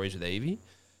fucking stories with Evie.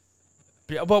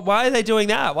 But why are they doing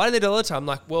that? Why do they do it all the time? I'm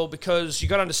like, well, because you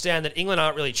got to understand that England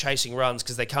aren't really chasing runs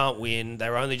because they can't win.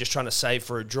 They're only just trying to save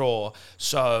for a draw.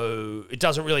 So it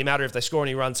doesn't really matter if they score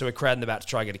any runs, so we're crowding the bat to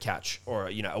try and get a catch or,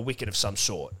 a wicket of some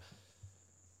sort.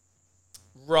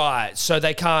 Right. So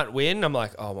they can't win? I'm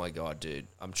like, oh, my God, dude.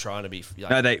 I'm trying to be...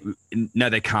 No,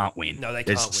 they can't win. No, they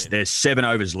can't win. There's 7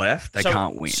 overs left. They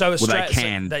can't win. So they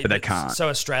can, but they can't. So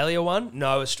Australia won?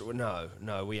 No,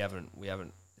 we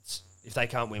haven't. If they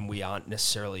can't win, we aren't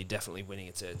necessarily definitely winning.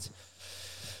 It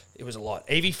was a lot.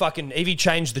 Evie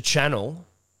changed the channel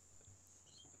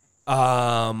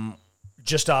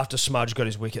just after Smudge got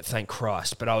his wicket, thank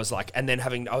Christ. But I was like, and then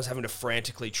I was having to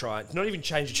frantically try, not even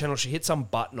change the channel. She hit some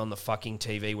button on the fucking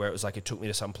TV where it was like, it took me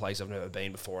to some place I've never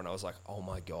been before. And I was like, oh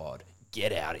my God,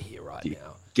 get out of here right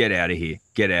now. Get out of here.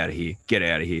 Get out of here. Get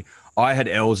out of here. I had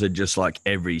Elza just like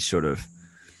every sort of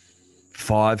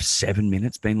 5-7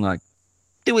 minutes being like,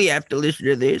 do we have to listen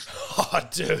to this? Oh,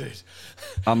 dude.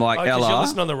 I'm like, Ella. You're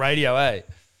listening on the radio, eh?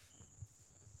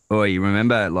 Oh, you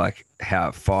remember like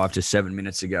how 5 to 7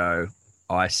 minutes ago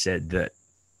I said that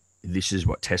this is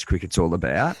what Test cricket's all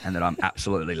about and that I'm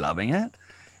absolutely loving it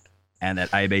and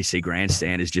that ABC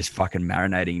Grandstand is just fucking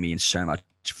marinating me in so much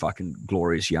fucking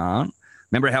glorious yarn.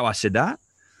 Remember how I said that?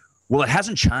 Well, it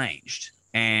hasn't changed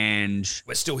and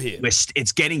we're still here.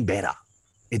 It's getting better.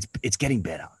 It's getting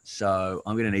better. So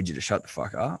I'm going to need you to shut the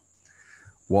fuck up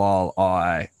while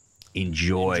I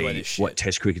enjoy what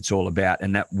Test cricket's all about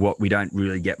and that what we don't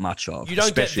really get much of. You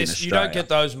don't get this. You don't get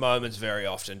those moments very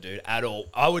often, dude, at all.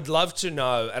 I would love to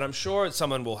know, and I'm sure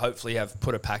someone will hopefully have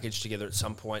put a package together at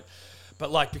some point. But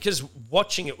like, because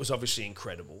watching it was obviously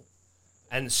incredible,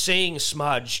 and seeing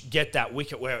Smudge get that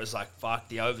wicket where it was like, fuck,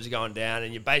 the overs are going down,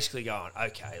 and you're basically going,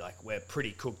 okay, like we're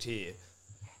pretty cooked here.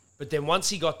 But then once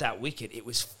he got that wicket, it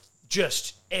was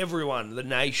just everyone, the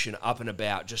nation up and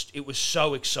about. Just, it was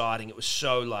so exciting. It was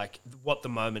so like what the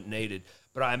moment needed.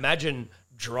 But I imagine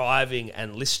driving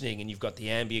and listening and you've got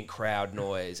the ambient crowd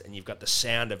noise and you've got the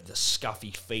sound of the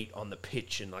scuffy feet on the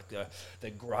pitch and like the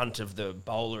grunt of the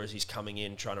bowler as he's coming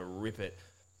in trying to rip it.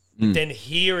 Then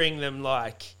hearing them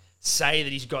like say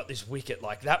that he's got this wicket,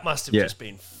 like that must have just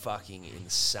been fucking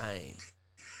insane.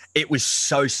 It was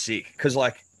so sick because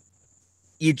like,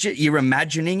 you're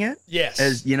imagining it, yes,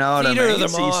 as you know what I mean.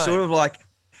 So you're sort of like,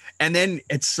 and then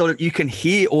it's sort of you can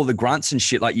hear all the grunts and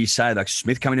shit, like you say, like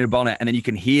Smith coming in a bowl now, and then you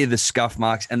can hear the scuff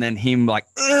marks, and then him like,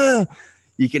 ugh!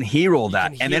 You can hear all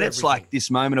that, and then it's like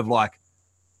this moment of like,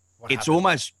 it's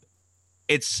almost,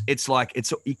 it's like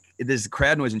there's the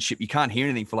crowd noise and shit. You can't hear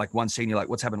anything for like 1 second. You're like,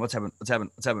 what's happened? What's happened? What's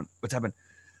happened? What's happened? What's happened?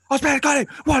 Oh, it's bad. Got him.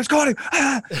 What? It's got him.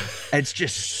 Ah! It's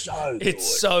just so good.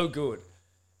 It's so good.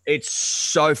 It's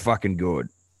so fucking good.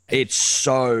 It's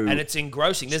so... And it's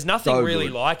engrossing. There's nothing so really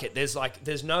good. like it.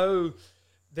 There's no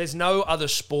other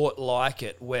sport like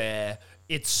it where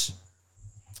it's,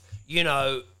 you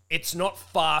know, it's not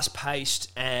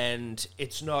fast-paced and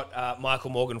it's not Michael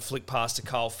Morgan flick past to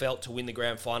Carl Felt to win the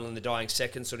grand final in the dying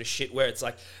seconds sort of shit where it's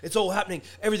like, it's all happening,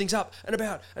 everything's up and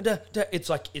about, and it's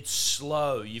like, it's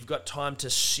slow. You've got time to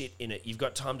sit in it. You've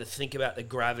got time to think about the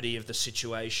gravity of the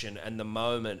situation and the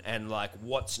moment and like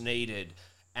what's needed,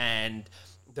 and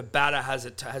the batter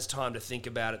has time to think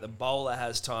about it. The bowler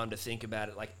has time to think about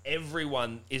it. Like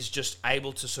everyone is just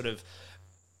able to sort of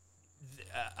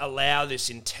allow this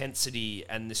intensity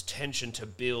and this tension to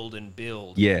build and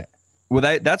build. Yeah.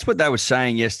 Well, that's what they were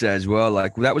saying yesterday as well.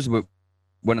 Like that was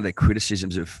one of the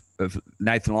criticisms of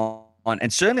Nathan Lyon.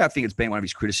 And certainly I think it's been one of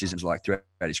his criticisms like throughout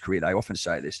his career. They often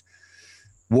say this.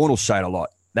 Warne will say it a lot.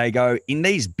 They go, in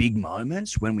these big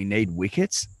moments when we need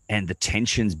wickets and the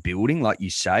tension's building, like you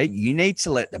say, you need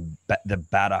to let the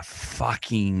batter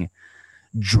fucking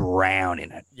drown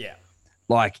in it. Yeah.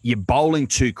 Like you're bowling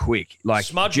too quick. Like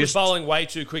Smudge was bowling way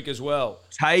too quick as well.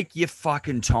 Take your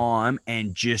fucking time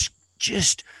and just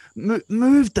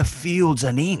move the fields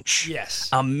an inch. Yes.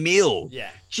 A mil.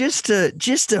 Yeah. Just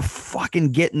to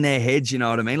fucking get in their heads, you know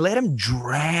what I mean? Let them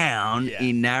drown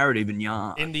in narrative and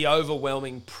yarn. In the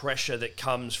overwhelming pressure that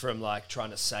comes from like trying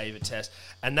to save a test.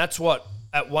 And that's what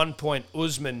at one point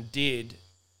Usman did.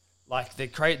 Like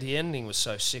the ending was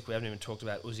so sick. We haven't even talked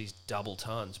about Uzi's double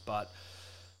tons, but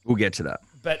we'll get to that.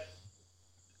 But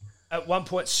at one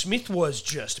point, Smith was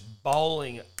just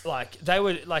bowling. Like, they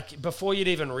were, like, before you'd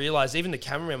even realise, even the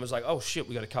cameraman was like, oh, shit,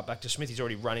 we got to cut back to Smith. He's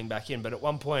already running back in. But at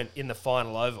one point in the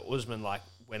final over, Usman, like,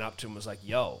 went up to him and was like,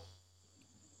 yo,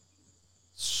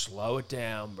 slow it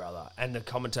down, brother. And the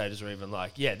commentators were even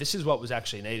like, yeah, this is what was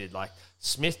actually needed. Like,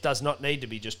 Smith does not need to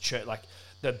be just like,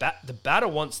 the batter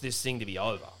wants this thing to be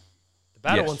over. The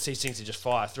batter wants these things to just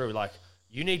fire through. Like,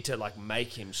 you need to, like,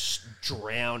 make him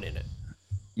drown in it.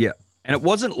 Yeah. And it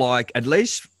wasn't like, at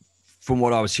least from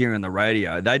what I was hearing on the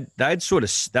radio, they'd let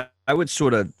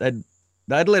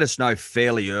us know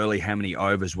fairly early how many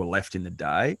overs were left in the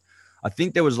day. I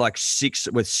think there was like 6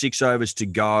 overs to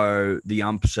go. The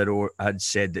umps had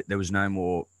said that there was no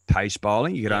more pace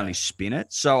bowling. You could only spin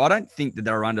it. So I don't think that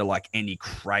they were under like any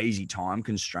crazy time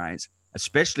constraints,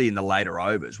 especially in the later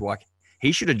overs. Like,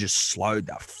 he should have just slowed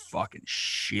the fucking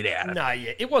shit out of it. No,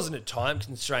 yeah, it wasn't a time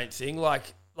constraint thing.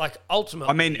 Like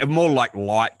ultimately, I mean, more like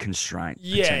light constraint.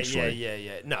 Yeah.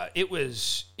 No, it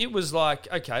was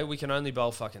like, okay, we can only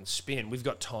bowl fucking spin. We've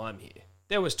got time here.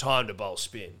 there was time to bowl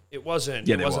spin. It wasn't.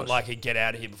 Yeah, it there wasn't was. like a get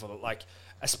out of here before. Like,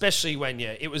 especially when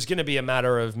it was going to be a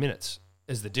matter of minutes.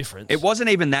 Is the difference? It wasn't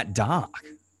even that dark.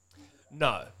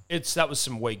 No, that was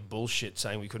some weak bullshit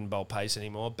saying we couldn't bowl pace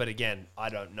anymore. But again, I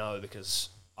don't know because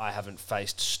I haven't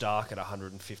faced Stark at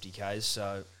 150 Ks.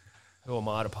 So who am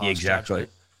I to pass Exactly.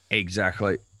 judgment?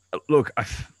 Exactly. Look,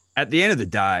 at the end of the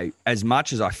day, as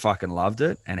much as I fucking loved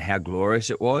it and how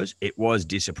glorious it was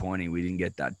disappointing we didn't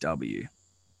get that W.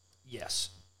 Yes,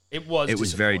 it was. It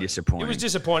was very disappointing. It was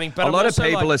disappointing, but a I'm lot of also,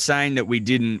 people like, are saying that we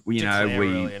didn't,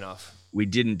 early enough. we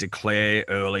didn't declare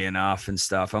early enough and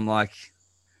stuff. I'm like,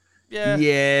 Yeah.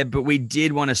 yeah, but we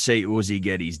did want to see Uzi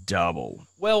get his double.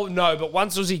 Well, no, but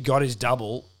once Uzi got his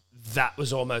double, that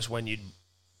was almost when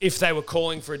if they were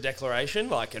calling for a declaration,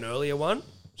 like an earlier one. I'm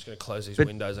just going to close these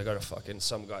windows. I got a fucking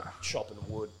some guy chopping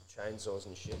wood, chainsaws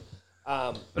and shit.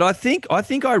 But I think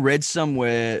I read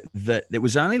somewhere that there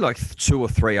was only like 2 or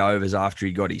 3 overs after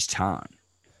he got his turn.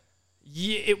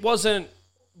 Yeah, it wasn't.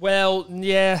 Well,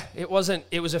 yeah, it wasn't.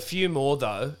 It was a few more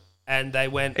though, and they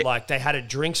went they had a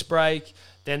drinks break.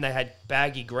 Then they had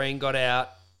Baggy Green got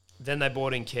out. Then they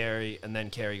brought in Carey, and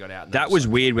then Carey got out. And That was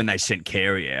weird when they sent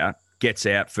Carey out. Gets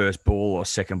out first ball or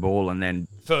second ball, and then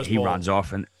he runs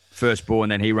off, and first ball,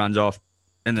 and then he runs off,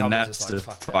 and then Cummins that's is the like,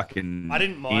 fuck that. fucking I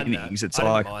didn't mind innings. that. It's I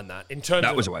like didn't mind that. In terms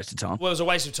that of, was a waste of time. Well, it was a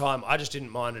waste of time. I just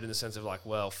didn't mind it in the sense of like,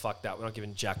 well, fuck that. We're not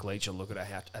giving Jack Leach a look at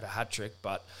a hat trick,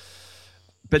 but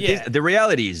yeah. The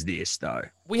reality is this, though.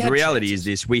 We had the reality chances.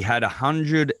 is this: we had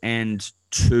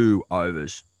 102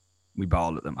 overs. We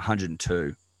bowled at them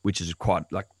 102, which is quite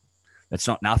that's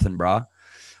not nothing, bruh.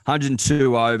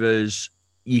 102 overs.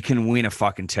 You can win a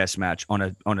fucking test match on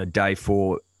a day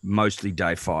 4, mostly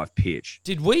day 5 pitch.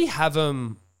 Did we have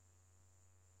them?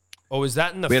 Or was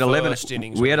that in the We had 11 first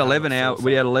innings? We when had them 11 at out. full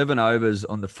We had five? 11 overs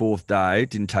on the 4th day.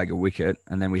 Didn't take a wicket,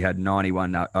 and then we had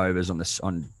 91 overs on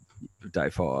day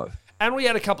 5. And we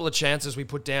had a couple of chances we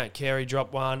put down. Carey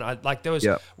dropped one. There was.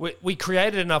 Yep. We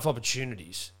created enough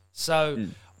opportunities. So,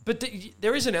 but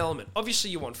there is an element. Obviously,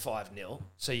 you want 5-0,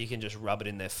 so you can just rub it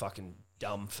in their fucking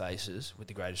dumb faces. With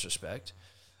the greatest respect.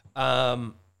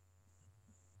 But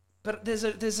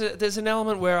there's an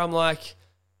element where I'm like,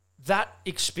 that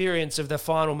experience of the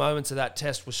final moments of that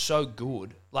test was so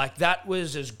good. Like, that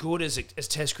was as good as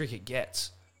Test cricket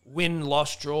gets. Win,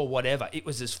 loss, draw, whatever. It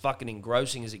was as fucking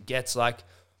engrossing as it gets. Like,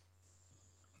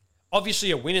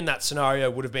 obviously, a win in that scenario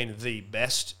would have been the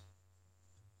best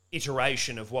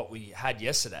iteration of what we had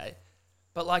yesterday.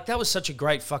 But, like, that was such a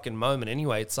great fucking moment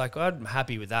anyway. It's like, I'm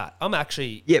happy with that. I'm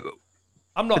actually... Yeah, but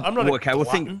I'm not okay, well,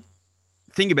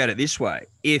 think about it this way.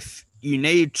 If you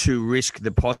need to risk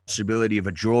the possibility of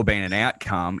a draw being an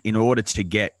outcome in order to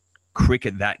get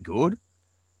cricket that good,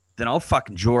 then I'll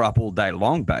fucking draw up all day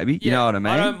long, baby. You know what I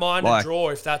mean? I don't mind a draw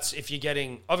if you're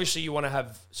getting... Obviously, you want to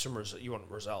have you want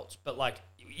results. But, like,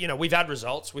 we've had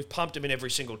results. We've pumped them in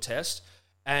every single test.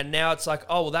 And now it's like,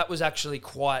 oh, well, that was actually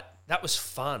that was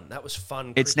fun. That was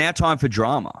fun. It's now time for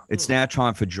drama. It's now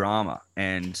time for drama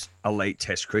and elite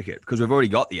test cricket because we've already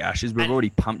got the Ashes. We've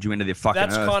already pumped you into the fucking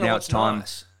That's earth. kind of Now what's it's time.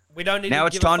 nice. We don't need Now to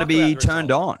it's give a time to fuck be about the turned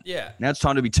result. on. Yeah. Now it's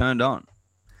time to be turned on.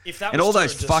 If that And was all to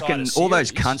those decide fucking, a all those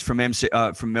series-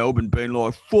 cunts from Melbourne being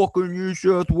like, fucking New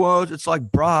South Wales. It's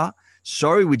like, bruh,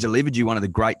 sorry we delivered you one of the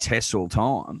great tests all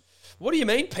time. What do you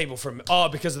mean people from...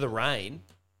 because of the rain?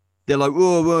 They're like,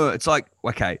 whoa, whoa. It's like,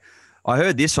 okay, I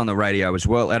heard this on the radio as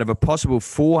well. Out of a possible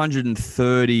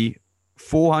 440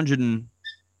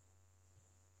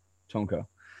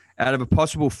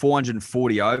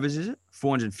 overs, is it?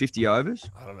 450 overs?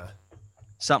 I don't know.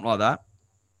 Something like that.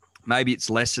 Maybe it's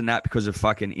less than that because of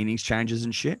fucking innings changes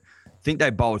and shit. I think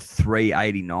they bowled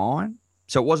 389.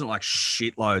 So it wasn't like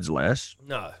shitloads less.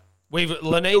 No.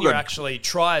 La Nina actually,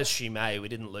 try as she may, we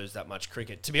didn't lose that much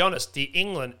cricket. To be honest, the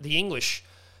English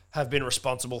have been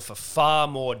responsible for far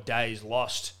more days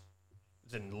lost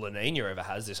than La Nina ever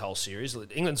has this whole series.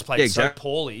 England's played so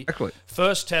poorly. Exactly.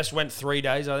 First test went 3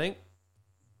 days, I think.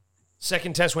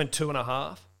 Second test went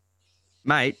 2.5.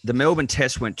 Mate, the Melbourne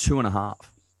test went 2.5.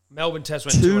 Melbourne test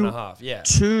went 2.5, yeah.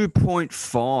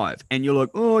 2.5. And you're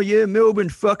like, oh, yeah, Melbourne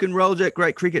fucking rolls out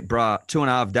great cricket, bruh.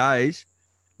 2.5 days.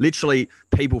 Literally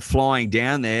people flying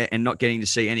down there and not getting to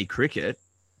see any cricket.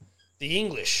 The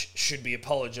English should be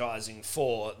apologising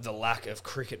for the lack of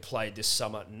cricket played this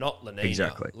summer, not La Nina.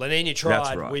 Exactly. La Nina tried.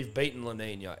 That's right. We've beaten La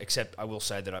Nina, except I will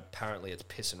say that apparently it's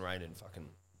piss and rain in fucking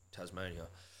Tasmania.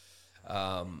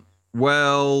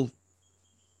 Well,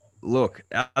 look,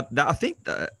 I think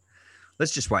that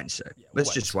let's just wait and see. Yeah, we'll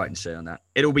let's just wait and see on that.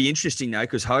 It'll be interesting, though,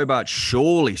 because Hobart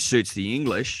surely suits the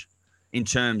English in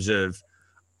terms of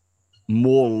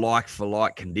more like for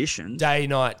like conditions.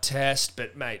 Day-night test,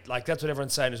 but mate, like that's what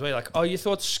everyone's saying as well. Like, oh, you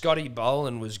thought Scotty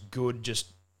Boland was good,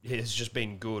 has just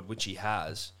been good, which he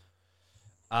has.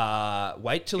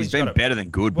 Wait till he's been better than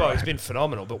good, bro. Well, he's been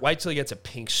phenomenal, but wait till he gets a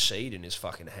pink sheet in his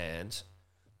fucking hands.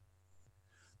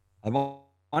 I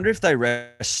wonder if they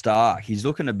rest Stark. He's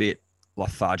looking a bit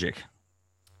lethargic.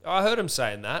 I heard him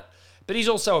saying that, but he's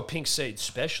also a pink seed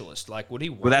specialist. Like, would he?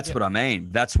 Well, that's what I mean.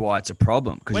 That's why it's a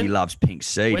problem, because he loves pink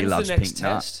seed. He loves pink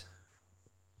nut.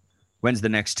 When's the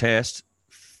next test?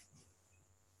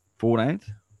 14th?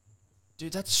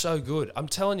 Dude, that's so good. I'm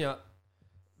telling you,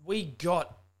 we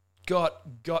got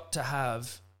to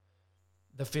have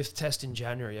the 5th test in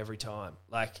January every time.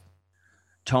 Like,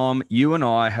 Tom, you and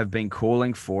I have been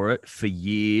calling for it for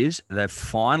years. They've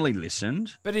finally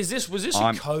listened. But was this a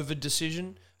COVID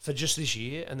decision for just this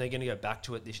year, and they're going to go back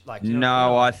to it this? Like, you know,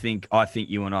 no, I think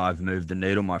you and I have moved the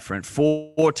needle, my friend.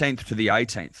 14th to the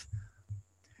 18th.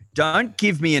 Don't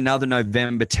give me another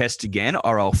November test again,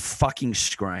 or I'll fucking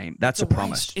scream. That's a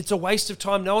promise. It's a waste of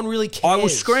time. No one really cares. I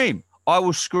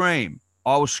will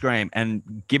scream.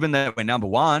 And given that we're number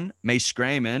one, me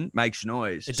screaming makes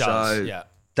noise. It does, so yeah.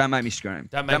 Don't make me scream.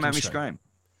 Don't make me scream.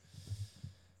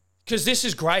 Because this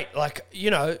is great. Like, you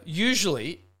know,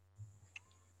 usually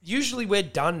we're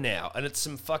done now, and it's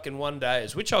some fucking 1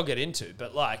 days, which I'll get into.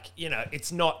 But, like, you know,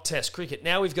 it's not test cricket.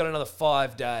 Now we've got another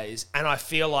 5 days, and I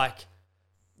feel like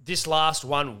this last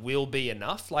one will be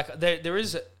enough. Like, there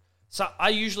is... So I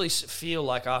usually feel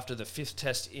like after the 5th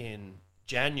test in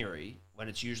January, when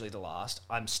it's usually the last,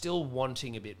 I'm still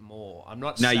wanting a bit more. I'm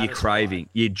not satisfied. You're craving.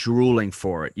 You're drooling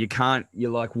for it. You can't... You're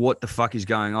like, what the fuck is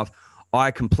going off? I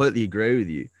completely agree with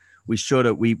you.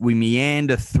 We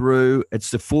meander through. It's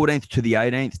the 14th to the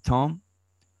 18th, Tom,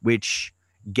 which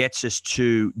gets us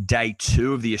to day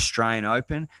 2 of the Australian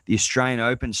Open. The Australian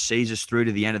Open sees us through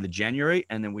to the end of the January,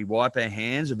 and then we wipe our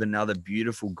hands of another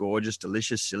beautiful, gorgeous,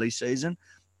 delicious, silly season,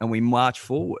 and we march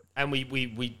forward. And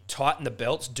we tighten the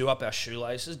belts, do up our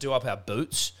shoelaces, do up our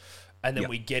boots, and then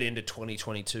we get into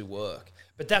 2022 work.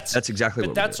 But that's exactly.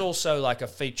 But that's also like a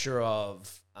feature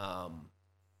of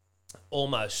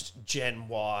almost Gen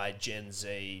Y, Gen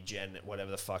Z, Gen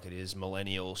whatever the fuck it is,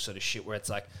 millennial sort of shit, where it's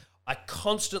like I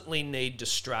constantly need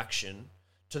distraction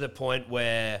to the point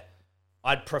where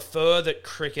I'd prefer that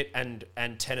cricket and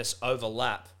tennis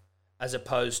overlap as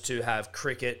opposed to have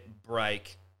cricket,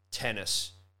 break,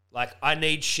 tennis. Like, I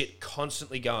need shit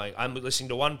constantly going. I'm listening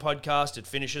to one podcast, it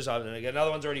finishes, another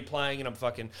one's already playing, and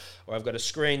or I've got a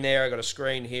screen there, I've got a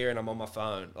screen here, and I'm on my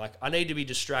phone. Like, I need to be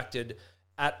distracted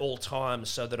at all times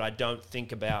so that I don't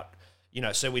think about,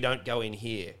 so we don't go in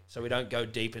here, so we don't go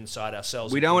deep inside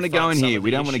ourselves. We don't want to go in here.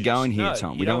 We don't want to go in here,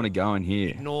 Tom. We don't want to go in here.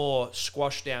 Ignore,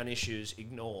 squash down issues,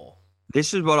 ignore.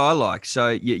 This is what I like. So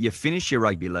you finish your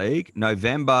rugby league.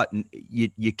 November,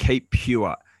 you keep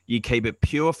pure. You keep it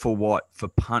pure for what? For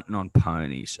punting on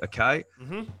ponies, okay?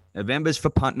 Mm-hmm. November's for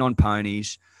punting on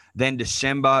ponies. Then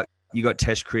December, you got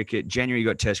Test cricket. January, you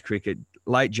got Test cricket.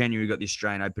 Late January, you got the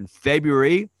Australian Open.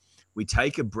 February, we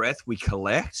take a breath, we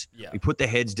collect, we put the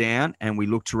heads down, and we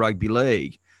look to rugby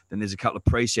league. Then there's a couple of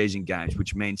preseason games,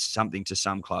 which means something to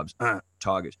some clubs,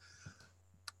 Tigers.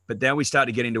 But then we start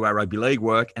to get into our rugby league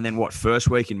work, and then first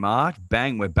week in March,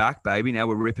 bang, we're back, baby. Now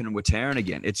we're ripping and we're tearing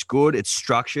again. It's good, it's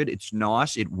structured, it's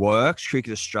nice, it works.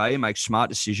 Cricket Australia makes smart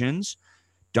decisions.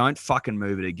 Don't fucking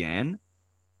move it again.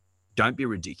 Don't be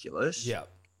ridiculous. Yeah.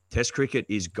 Test cricket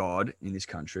is God in this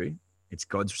country. It's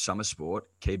God's summer sport.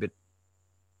 Keep it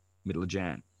middle of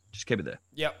Jan. Just keep it there.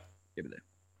 Yep. Keep it there.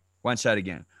 Won't say it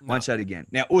again. No. Won't say it again.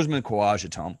 Now, Usman Khawaja,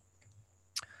 Tom.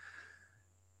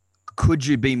 Could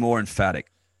you be more emphatic?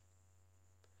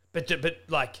 But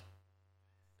like,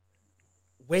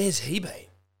 where's he been?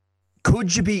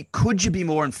 Could you be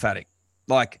more emphatic?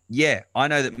 Like, yeah, I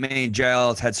know that me and JL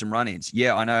have had some run-ins.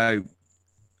 Yeah, I know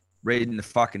reading the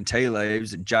fucking tea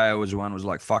leaves that JL was the one who was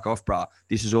like, fuck off, bruh.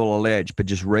 This is all alleged. But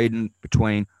just reading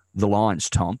between the lines,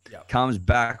 Tom, comes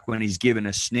back when he's given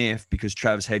a sniff because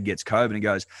Travis Head gets COVID and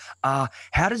goes, how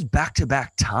does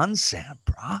back-to-back tons sound,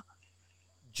 bruh?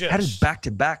 How does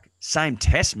back-to-back same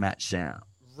test match sound?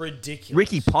 Ridiculous.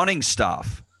 Ricky Ponting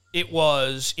stuff. It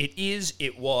always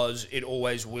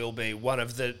will be one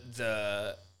of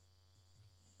the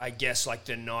I guess, like,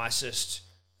 the nicest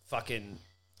fucking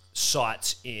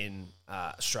sights in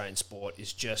Australian sport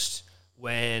is just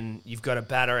when you've got a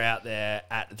batter out there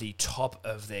at the top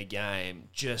of their game,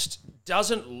 just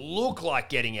doesn't look like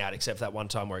getting out, except that one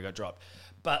time where he got dropped.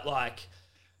 But, like,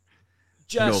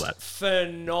 just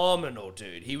phenomenal,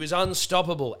 dude. He was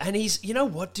unstoppable. And he's, you know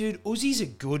what, dude?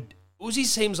 Uzi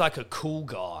seems like a cool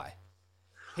guy.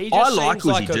 He I just like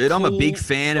seems Uzi, a dude. I'm a cool big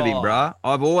fan of him, guy. bruh.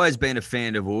 I've always been a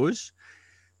fan of Uz.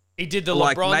 He did the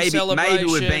Like LeBron celebration,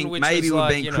 maybe we've been which maybe was we've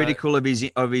like, been you know, critical of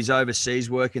his overseas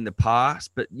work in the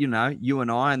past, but you know, you and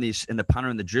I and the punter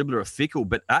and the dribbler are fickle.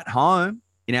 But at home,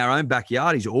 in our own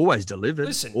backyard, he's always delivered.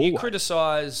 Listen, always. you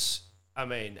criticise. I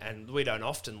mean, and we don't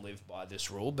often live by this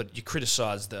rule, but you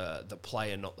criticise the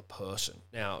player, not the person.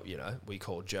 Now, you know, we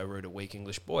call Joe Root a weak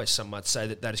English boy. Some might say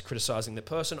that is criticising the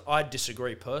person. I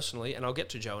disagree personally, and I'll get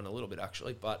to Joe in a little bit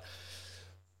actually. But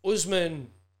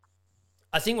Usman,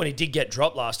 I think when he did get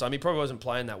dropped last time, he probably wasn't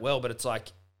playing that well. But it's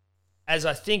like, as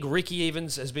I think Ricky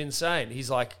Evans has been saying, he's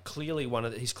like clearly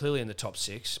he's clearly in the top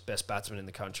 6 best batsmen in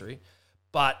the country.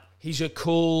 But he's a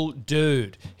cool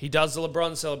dude. He does the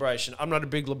LeBron celebration. I'm not a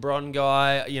big LeBron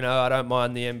guy. You know, I don't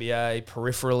mind the NBA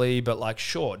peripherally, but like,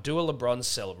 sure, do a LeBron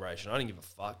celebration. I don't give a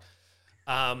fuck.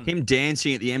 Him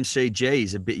dancing at the MCG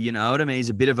is a bit, you know what I mean? He's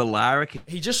a bit of a larrikin.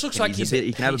 He just looks like he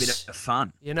can have a bit of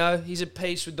fun. You know, he's at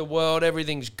peace with the world.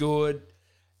 Everything's good.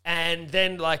 And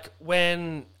then, like,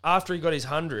 after he got his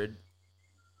 100,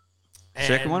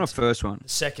 Second one or first one? The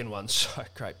second one. Sorry,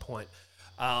 great point.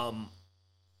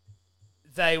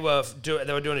 They were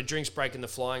doing a drinks break, and the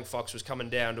Flying Fox was coming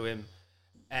down to him,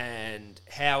 and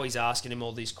how he's asking him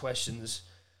all these questions,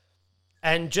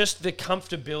 and just the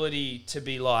comfortability to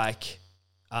be like,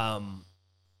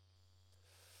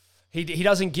 he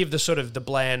doesn't give the sort of the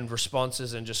bland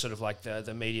responses and just sort of like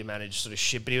the media managed sort of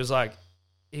shit, but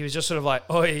he was just sort of like,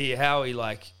 oi, Howie,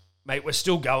 like, mate, we're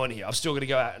still going here. I'm still going to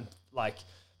go out and like,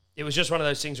 it was just one of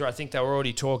those things where I think they were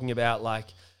already talking about like,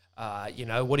 you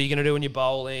know, what are you going to do when you're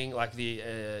bowling? Like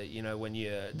you know, when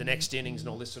the next innings and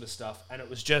all this sort of stuff. And it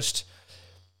was just,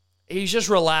 he's just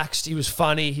relaxed. He was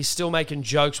funny. He's still making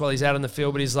jokes while he's out in the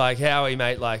field, but he's like, Howie,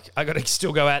 mate, like, I got to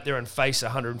still go out there and face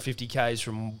 150 Ks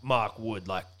from Mark Wood.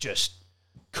 Like, just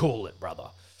cool it, brother.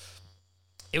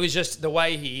 It was just the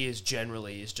way he is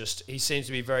generally is just, he seems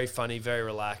to be very funny, very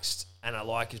relaxed, and I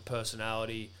like his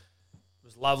personality. It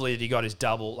was lovely that he got his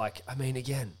double. Like, I mean,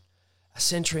 again, a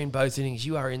century in both innings,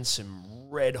 you are in some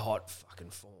red hot fucking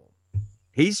form.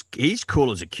 He's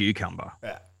cool as a cucumber.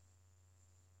 Yeah.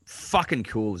 Fucking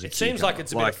cool as a cucumber. It seems like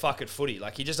it's a bit of fuck it footy.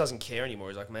 Like, he just doesn't care anymore.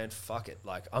 He's like, man, fuck it.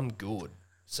 Like, I'm good.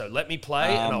 So let me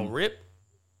play and I'll rip.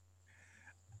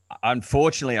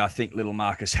 Unfortunately, I think little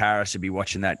Marcus Harris would be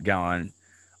watching that going,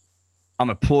 I'm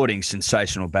applauding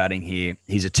sensational batting here.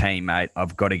 He's a teammate.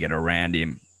 I've got to get around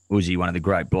him. Uzi, one of the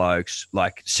great blokes,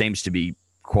 like, seems to be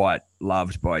quite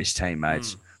loved by his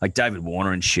teammates. Like David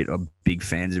Warner and shit are big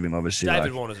fans of him, obviously.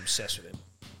 David Warner's obsessed with him.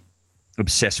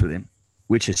 Obsessed with him,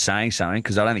 which is saying something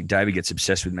because I don't think David gets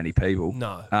obsessed with many people.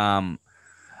 No.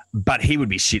 But he would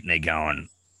be sitting there going,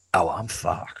 oh, I'm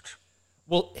fucked.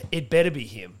 Well, it better be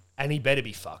him, and he better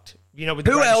be fucked. You know, with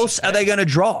who else are they going to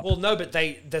drop? Well, no, but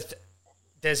if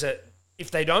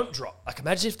they don't drop, like,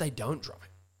 imagine if they don't drop it.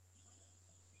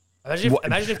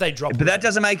 Imagine if they drop it. But that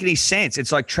doesn't make any sense.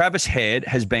 It's like Travis Head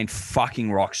has been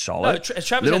fucking rock solid. No,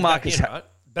 Travis Little Head's Marcus back in, right?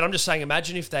 But I'm just saying,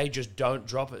 imagine if they just don't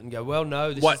drop it and go, well, no,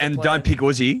 this is the and plan. don't pick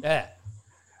Uzi. Yeah.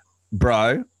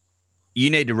 Bro,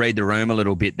 you need to read the room a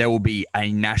little bit. There will be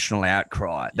a national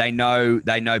outcry. They know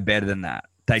better than that.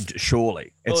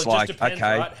 Surely. It's well, it like, just depends,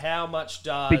 okay. Right? How much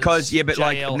does because, yeah, but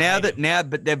JL like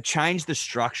but they've changed the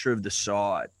structure of the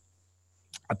side.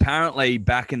 Apparently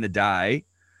back in the day,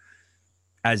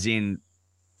 as in,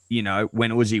 you know,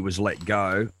 when Uzi was let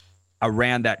go,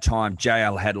 around that time,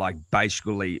 JL had like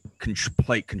basically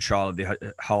complete control of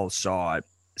the whole side,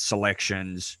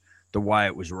 selections, the way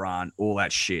it was run, all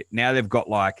that shit. Now they've got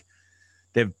like,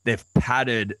 they've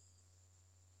padded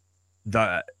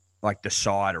the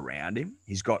side around him.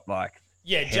 He's got like,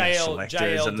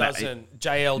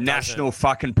 JL national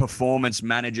fucking performance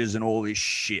managers and all this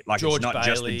shit. Like, George it's not Bailey.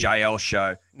 just the JL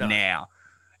show No. now.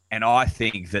 And I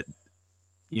think that,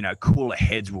 you know, cooler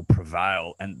heads will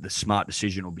prevail and the smart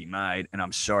decision will be made. And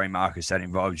I'm sorry, Marcus, that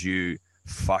involves you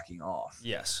fucking off.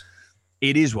 Yes.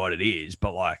 It is what it is,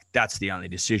 but like, that's the only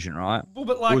decision, right? Well,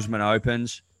 but like, Usman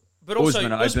opens. But also,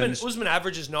 Usman Usman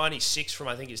averages 96 from,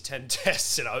 I think, his 10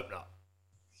 tests at opener.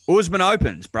 Usman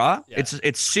opens, bruh. Yeah.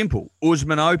 It's simple.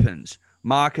 Usman opens.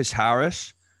 Marcus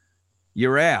Harris,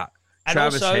 you're out. And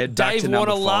Travis also, Head back Dave to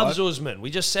number Warner 5. loves Usman.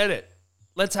 We just said it.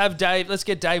 Let's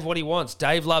get Dave what he wants.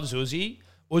 Dave loves Uzi.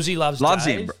 Uzi loves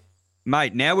Dave. him, bro.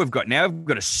 Mate. Now we've got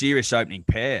a serious opening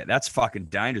pair. That's fucking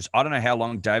dangerous. I don't know how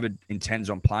long David intends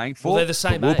on playing for. Well, they're the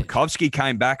same but age. Wilpakowski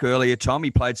came back earlier. Tom,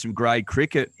 he played some grade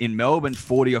cricket in Melbourne,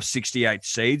 40 off 68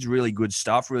 seeds. Really good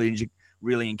stuff.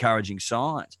 Really encouraging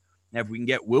signs. Now, if we can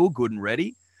get Will good and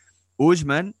ready,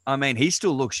 Usman, I mean, he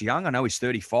still looks young. I know he's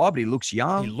 35, but he looks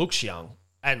young. He looks young.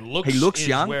 And looks He looks is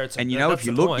young, where it's and that's if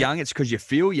you the look point. young, it's because you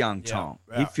feel young, Yeah, Tom.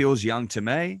 yeah. He feels young to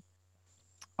me.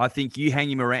 I think you hang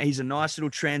him around. He's a nice little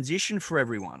transition for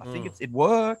everyone. I think it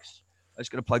works. I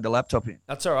just got to plug the laptop in.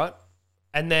 That's all right.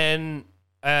 And then,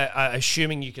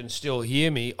 assuming you can still hear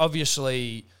me,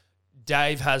 obviously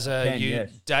Dave has a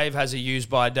use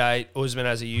by date. Usman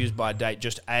has a use by date,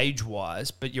 just age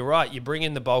wise. But you're right. You bring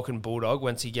in the Balkan Bulldog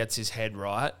once he gets his head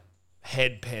right,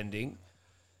 head pending,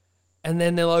 and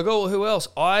then they're like, "Oh, who else?"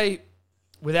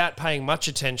 Without paying much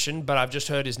attention, but I've just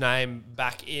heard his name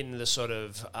back in the sort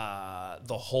of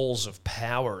the halls of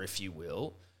power, if you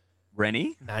will.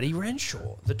 Rennie? Matty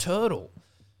Renshaw, the turtle.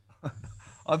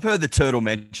 I've heard the turtle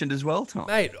mentioned as well, Tom.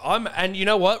 Mate, and you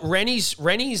know what? Rennie's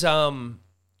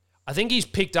I think he's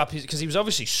picked up because he was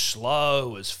obviously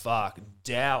slow as fuck,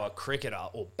 dour cricketer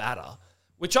or batter,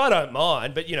 which I don't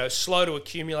mind, but slow to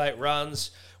accumulate runs,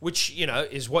 which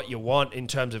is what you want in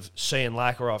terms of seeing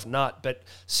lacquer off nut. But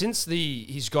since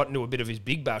he's gotten to a bit of his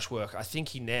big bash work, I think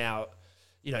he now,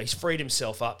 he's freed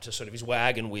himself up to sort of his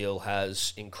wagon wheel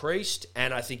has increased,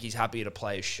 and I think he's happier to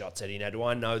play his shots, Eddie. Now, do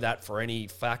I know that for any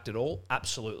fact at all?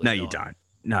 Absolutely No, not. you don't.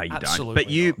 No, you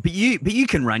Absolutely don't. But you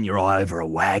can run your eye over a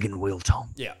wagon wheel,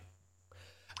 Tom. Yeah.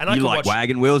 And I you could like watch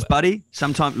wagon wheels, buddy?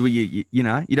 Sometimes you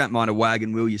don't mind a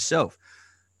wagon wheel yourself.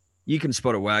 You can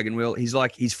spot a wagon wheel.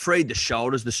 He's freed the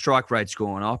shoulders, the strike rate's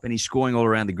gone up, and he's scoring all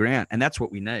around the ground, and that's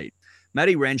what we need.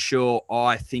 Matty Renshaw,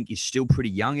 I think, is still pretty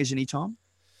young, isn't he, Tom?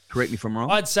 Correct me if I'm wrong.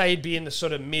 I'd say he'd be in the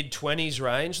sort of mid-20s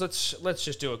range. Let's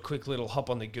just do a quick little hop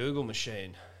on the Google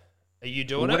machine. Are you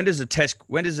doing it?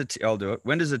 I'll do it.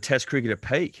 When does a test cricketer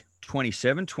peak?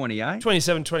 27, 28?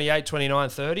 27, 28, 29,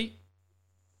 30.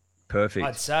 Perfect.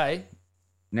 I'd say.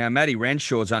 Now, Matty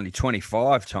Renshaw's only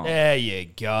 25, Tom. There you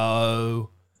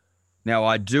go. Now,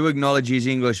 I do acknowledge he's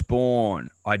English born.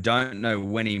 I don't know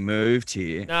when he moved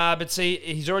here. Nah, but see,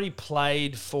 he's already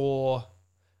played for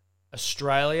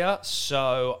Australia,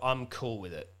 so I'm cool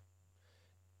with it.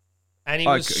 And he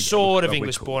was sort of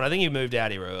English born. I think he moved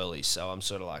out here early, so I'm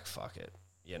sort of like, fuck it,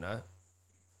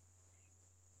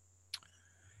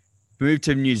 Moved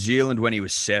to New Zealand when he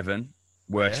was 7.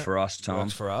 Works for us, Tom.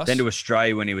 Works for us. Then to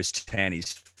Australia when he was 10.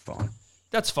 He's fine.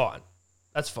 That's fine.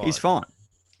 He's fine.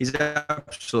 He's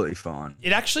absolutely fine.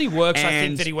 It actually works. I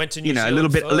think that he went to New Zealand a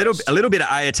little bit of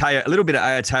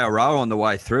Aotearoa on the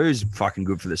way through is fucking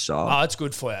good for the side. Oh, it's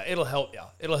good for you. It'll help you.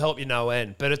 It'll help you no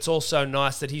end. But it's also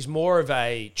nice that he's more of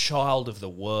a child of the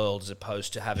world as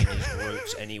opposed to having his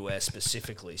roots anywhere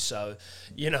specifically. So,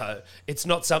 it's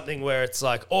not something where it's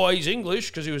like, oh, he's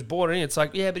English because he was born in it. It's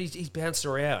like, yeah, but he's bounced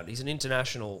around. He's an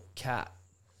international cat.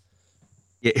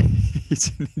 Yeah,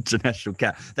 he's an international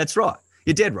cat. That's right.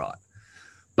 You're dead right.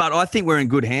 But I think we're in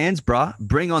good hands, bruh.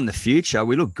 Bring on the future.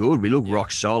 We look good. We look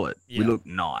rock solid. Yeah. We look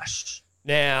nice.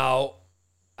 Now,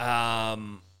 I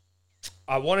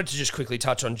wanted to just quickly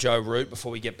touch on Joe Root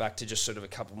before we get back to just sort of a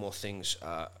couple more things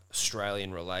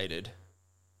Australian related.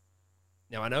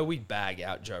 Now, I know we bag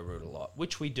out Joe Root a lot,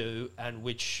 which we do, and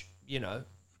which,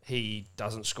 he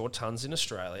doesn't score tons in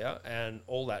Australia and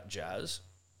all that jazz.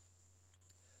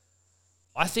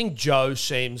 I think Joe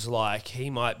seems like he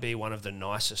might be one of the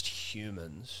nicest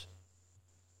humans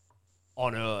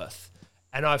on earth.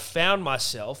 And I've found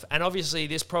myself, and obviously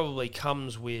this probably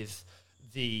comes with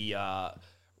the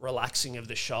relaxing of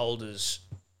the shoulders.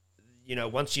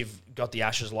 Once you've got the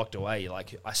Ashes locked away,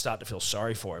 I start to feel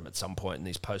sorry for him at some point in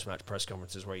these post-match press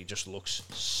conferences where he just looks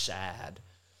sad.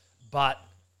 But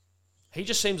he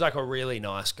just seems like a really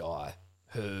nice guy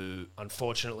who,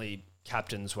 unfortunately,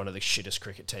 captains one of the shittest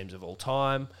cricket teams of all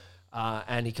time,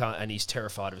 and he's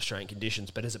terrified of Australian conditions.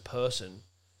 But as a person,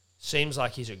 seems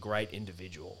like he's a great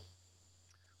individual.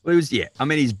 Well,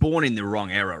 he's born in the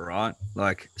wrong era, right?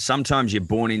 Like sometimes you're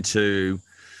born into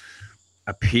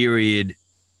a period,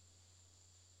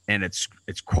 and it's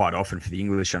quite often for the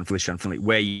English, unfortunately,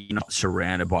 where you're not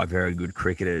surrounded by very good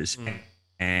cricketers,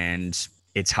 and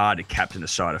it's hard to captain a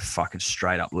side of fucking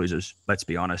straight up losers. Let's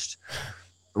be honest.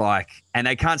 And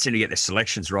they can't seem to get their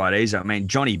selections right either. I mean,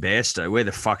 Johnny Bairstow, where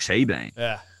the fuck's he been?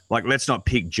 Yeah. Let's not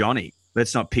pick Johnny.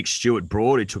 Let's not pick Stuart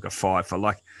Broad, who took a 5 for.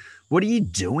 What are you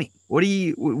doing?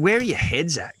 Where are your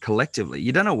heads at collectively?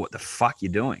 You don't know what the fuck you're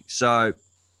doing. So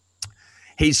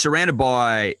he's surrounded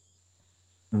by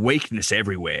weakness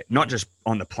everywhere, not just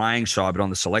on the playing side, but on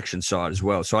the selection side as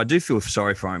well. So I do feel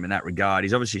sorry for him in that regard.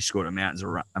 He's obviously scored a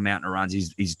mountain of runs.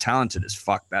 He's talented as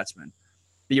fuck batsman.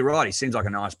 But you're right. He seems like a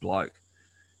nice bloke.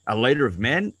 A leader of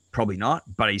men? Probably not,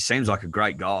 but he seems like a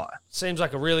great guy. Seems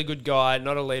like a really good guy,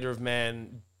 not a leader of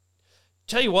men.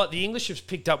 Tell you what, the English have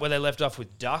picked up where they left off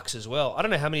with ducks as well. I don't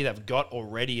know how many they've got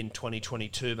already in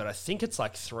 2022, but I think it's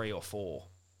like 3 or 4.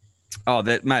 Oh,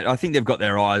 that mate, I think they've got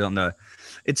their eyes on the.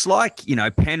 It's like,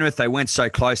 Penrith. They went so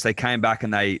close. They came back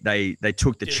and they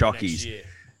took the Did it next chockies. year.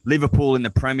 Liverpool in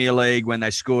the Premier League, when they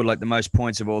scored like the most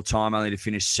points of all time, only to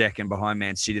finish second behind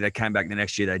Man City. They came back the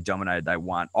next year. They dominated. They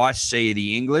won. I see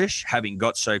the English having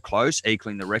got so close,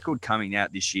 equaling the record, coming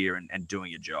out this year and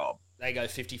doing a job. They go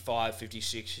 55,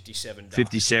 56, 57.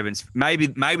 57. Maybe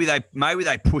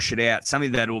they push it out.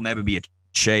 Something that will never be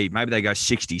achieved. Maybe they go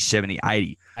 60, 70,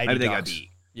 80. Maybe they go big.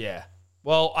 Yeah.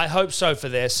 Well, I hope so for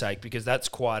their sake, because that's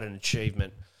quite an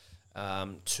achievement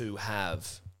to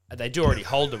have. They do already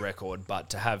hold the record, but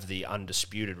to have the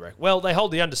undisputed record. Well, they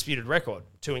hold the undisputed record,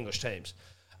 2 English teams.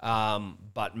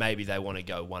 But maybe they want to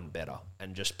go one better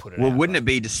and just put it out. Well, wouldn't it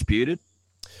be disputed?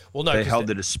 Well, no. They held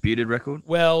the disputed record?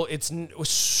 Well,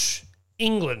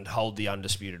 England hold the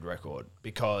undisputed record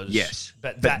because... Yes.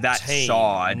 But that team,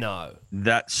 side... No.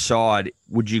 That side,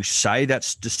 would you say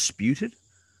that's disputed?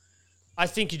 I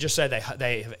think you just say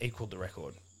they have equaled the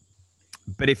record.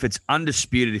 But if it's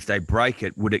undisputed, if they break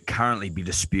it, would it currently be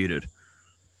disputed?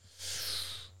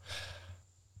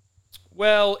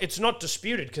 Well, it's not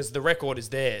disputed because the record is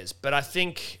theirs. But I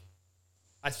think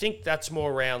that's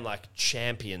more around like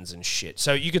champions and shit.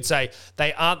 So you could say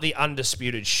they aren't the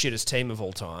undisputed shittest team of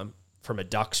all time from a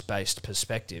Ducks-based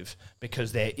perspective,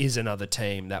 because there is another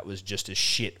team that was just as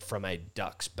shit from a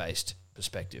Ducks-based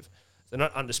perspective. They're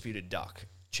not undisputed Duck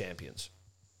champions.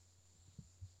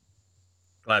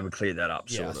 Glad we cleared that up.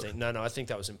 Yeah, I think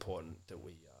that was important that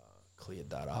we cleared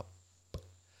that up.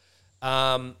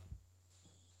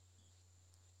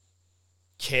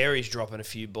 Carey's dropping a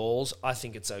few balls. I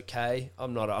think it's okay.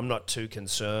 I'm not too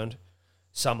concerned.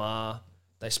 Some are.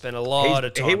 They spent a lot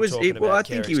of time talking about I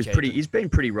think Carey's he's been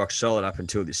pretty rock solid up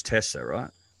until this test, though, right?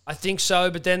 I think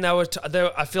so, but then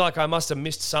I feel like I must have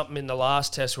missed something in the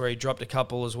last test where he dropped a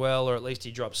couple as well, or at least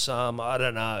he dropped some. I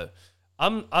don't know.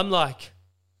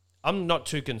 I'm not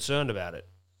too concerned about it,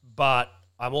 but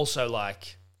I'm also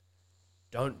like,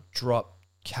 don't drop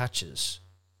catches.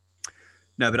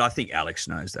 No, but I think Alex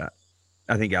knows that.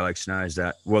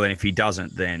 Well, then if he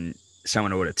doesn't, then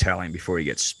someone ought to tell him before he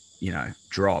gets,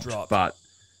 dropped. But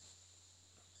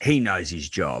he knows his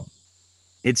job.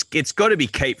 It's got to be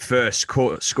keep first,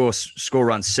 score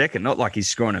runs second. Not like he's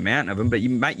scoring a mountain of them, but you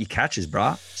make your catches,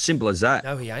 bruh. Simple as that.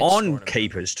 No, he ain't on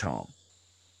keepers, Tom.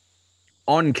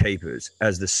 On keepers,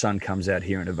 as the sun comes out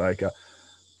here in Avoca,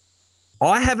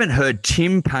 I haven't heard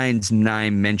Tim Payne's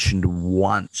name mentioned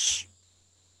once.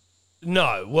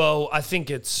 No, well, I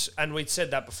think and we'd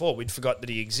said that before. We'd forgot that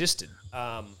he existed.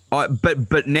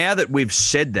 But now that we've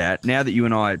said that, now that you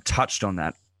and I touched on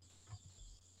that,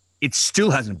 it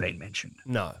still hasn't been mentioned.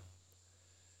 No.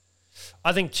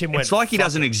 I think Tim went... It's like he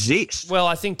doesn't exist. Well,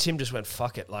 I think Tim just went,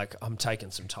 fuck it. Like, I'm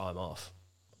taking some time off.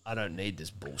 I don't need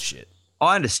this bullshit.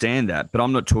 I understand that, but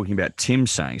I'm not talking about Tim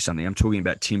saying something. I'm talking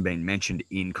about Tim being mentioned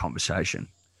in conversation.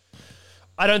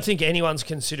 I don't think anyone's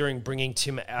considering bringing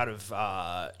Tim out of,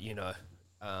 not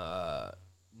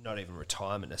even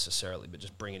retirement necessarily, but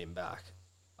just bringing him back.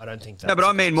 I don't think that. No, but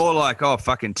I mean more like,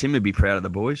 fucking Tim would be proud of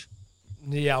the boys.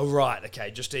 Yeah, right.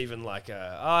 Okay, just even like,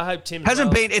 I hope Tim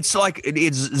hasn't been. It's like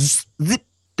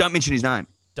don't mention his name.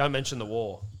 Don't mention the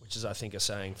war, which is I think a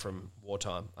saying from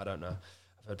wartime. I don't know.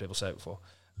 I've heard people say it before.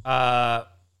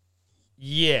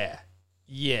 Yeah.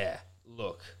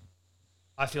 Look,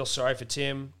 I feel sorry for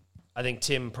Tim. I think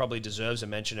Tim probably deserves a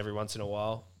mention every once in a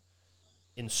while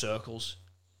in circles.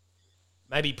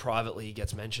 Maybe privately he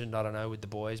gets mentioned, I don't know, with the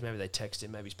boys. Maybe they text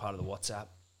him. Maybe he's part of the WhatsApp.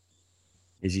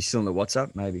 Is he still in the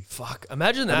WhatsApp? Maybe. Fuck.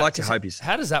 Imagine that. I'd like to hope he's...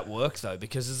 How does that work, though?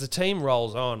 Because as the team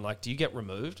rolls on, like, do you get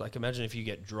removed? Like, imagine if you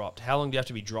get dropped. How long do you have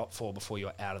to be dropped for before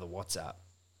you're out of the WhatsApp?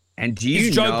 And do you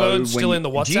Is Joe Burns still in the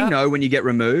WhatsApp? Do you know when you get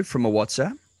removed from a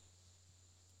WhatsApp?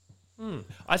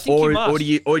 I think you must.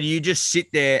 Or do you just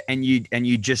sit there and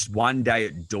you just one day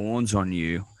it dawns on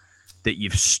you that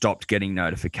you've stopped getting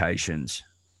notifications?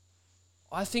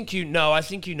 I think you know. I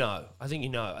think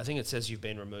it says you've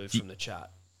been removed from the chat.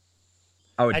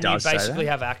 Oh, it does say that? And you basically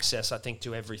have access, I think,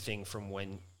 to everything from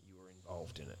when you were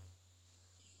involved in it.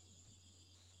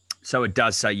 So it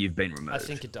does say you've been removed? I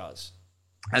think it does.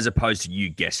 As opposed to you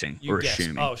guessing or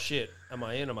assuming. Oh, shit. Am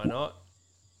I in? Am I not?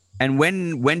 And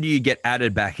when do you get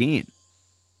added back in?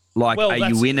 Like, are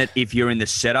you in it if you're in the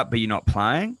setup but you're not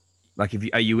playing? Like,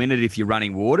 are you in it if you're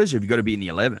running waters, or have you got to be in the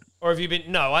 11? Or have you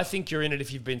been... No, I think you're in it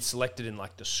if you've been selected in,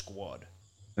 like, the squad.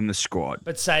 In the squad.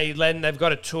 But say, Len, they've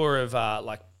got a tour of,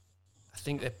 I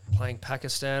think they're playing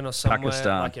Pakistan or somewhere,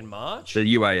 like in March.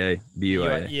 The UAE. The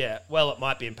UAE. Yeah. Well, it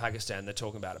might be in Pakistan. They're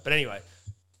talking about it. But anyway.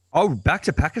 Oh, back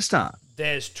to Pakistan.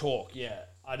 There's talk, yeah.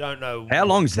 I don't know. How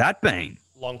long's that been?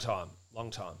 Long time.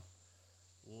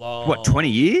 long. What, 20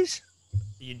 years?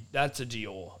 That's a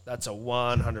Dior. That's a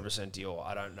 100% Dior.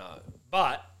 I don't know.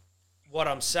 But what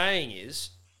I'm saying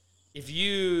is, if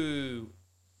you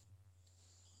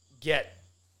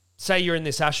say you're in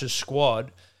this Ashes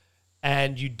squad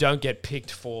and you don't get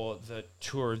picked for the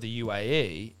tour of the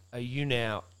UAE, are you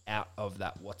now out of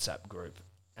that WhatsApp group?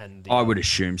 And I would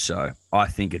assume so. I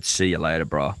think it's see you later,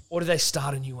 bro. Or do they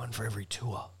start a new one for every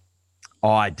tour?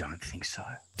 I don't think so.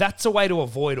 That's a way to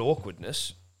avoid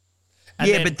awkwardness.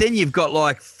 And but then you've got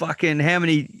like fucking how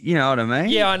many, you know what I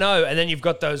mean? Yeah, I know. And then you've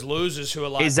got those losers who are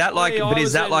like... Is that like,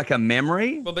 like a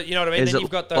memory? Well, but you know what I mean? Is then you've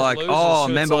got those like, losers oh, who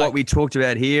remember it's what we talked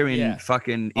about here in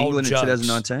fucking England in jokes.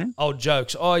 2019? Old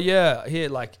jokes. Oh, yeah. Here,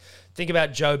 like, think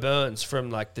about Joe Burns from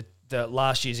like the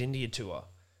last year's India tour.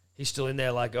 He's still in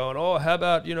there like going, oh, how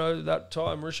about, that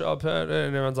time Rishabh Pant?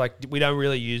 And everyone's like, we don't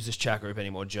really use this chat group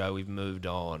anymore, Joe. We've moved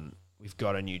on. We've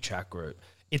got a new chat group.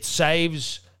 It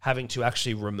saves having to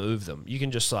actually remove them. You can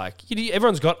just like,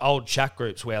 everyone's got old chat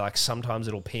groups where like sometimes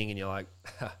it'll ping and you're like,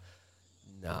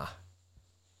 nah,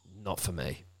 not for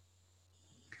me.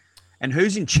 And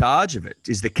who's in charge of it?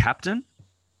 Is the captain?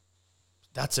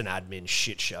 That's an admin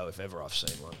shit show if ever I've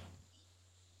seen one.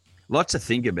 Lots to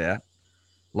think about.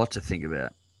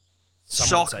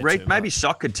 Sock, maybe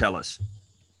Sock could tell us.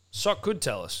 Sock could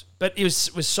tell us. But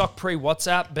was Sock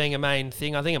pre-WhatsApp being a main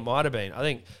thing? I think it might have been. I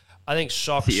think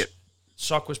Sock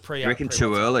was I reckon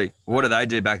too early. What did they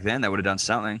do back then? They would have done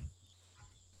something.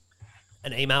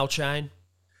 An email chain?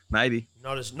 Maybe.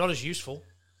 Not as useful.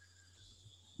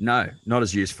 No, not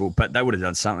as useful, but they would have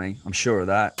done something. I'm sure of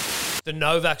that. The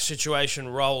Novak situation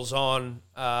rolls on.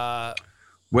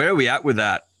 Where are we at with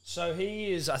that? So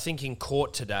he is, I think, in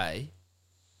court today.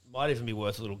 Might even be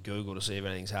worth a little Google to see if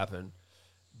anything's happened.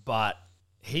 But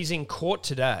he's in court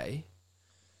today.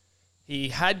 He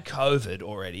had COVID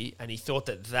already, and he thought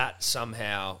that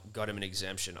somehow got him an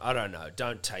exemption. I don't know.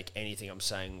 Don't take anything I'm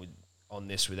saying on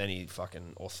this with any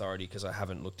fucking authority because I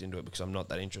haven't looked into it because I'm not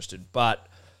that interested. But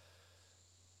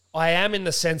I am in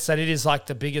the sense that it is like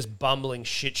the biggest bumbling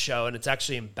shit show, and it's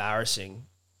actually embarrassing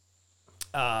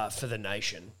for the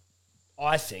nation,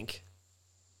 I think,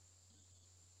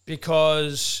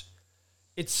 because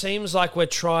it seems like we're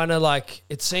trying to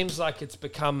it seems like it's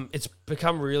become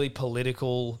really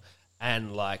political.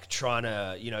 And like trying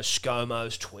to,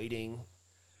 ScoMo's tweeting,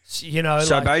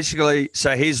 So basically,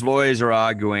 his lawyers are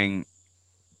arguing.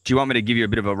 Do you want me to give you a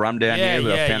bit of a rundown here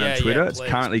that I found on Twitter? It's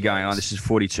currently going on. This is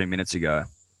 42 minutes ago.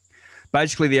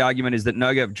 Basically, the argument is that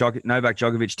Novak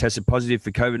Djokovic tested positive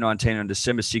for COVID-19 on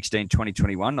December 16,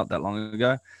 2021, not that long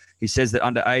ago. He says that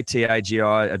under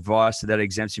ATAGI advice that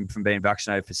exempts him from being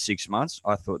vaccinated for 6 months.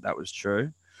 I thought that was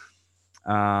true.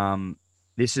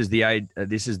 This is the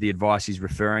advice he's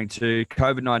referring to.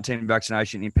 COVID-19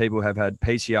 vaccination in people who have had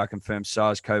PCR-confirmed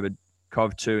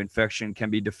SARS-CoV-2 infection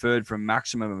can be deferred for a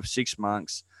maximum of 6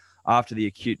 months after the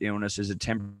acute illness as a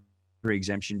temporary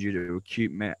exemption due to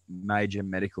acute major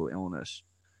medical illness.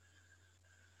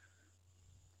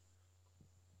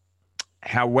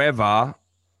 However,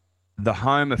 the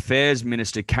Home Affairs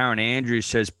Minister, Karen Andrews,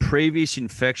 says previous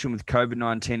infection with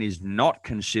COVID-19 is not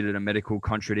considered a medical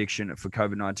contradiction for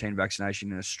COVID-19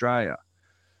 vaccination in Australia.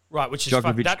 Right, which is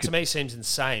that to me seems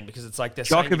insane because it's like they're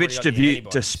saying Djokovic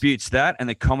disputes that and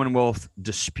the Commonwealth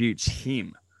disputes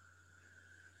him.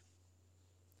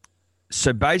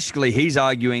 So basically he's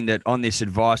arguing that on this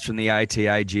advice from the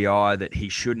ATAGI that he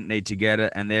shouldn't need to get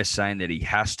it and they're saying that he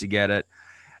has to get it.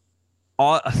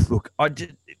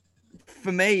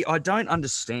 For me, I don't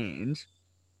understand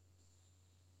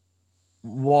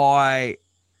why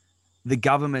the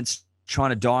government's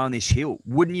trying to die on this hill.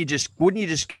 Wouldn't you just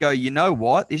go, you know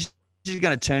what? This is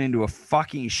going to turn into a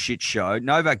fucking shit show.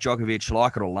 Novak Djokovic,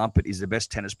 like it or lump it, is the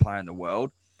best tennis player in the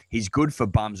world. He's good for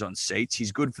bums on seats.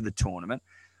 He's good for the tournament.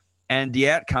 And the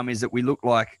outcome is that we look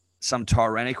like some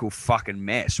tyrannical fucking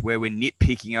mess where we're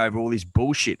nitpicking over all this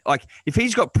bullshit. Like, if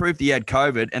he's got proof that he had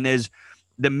COVID and there's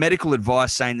the medical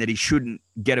advice saying that he shouldn't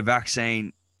get a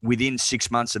vaccine within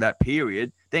 6 months of that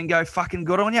period, then go fucking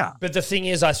good on ya. But the thing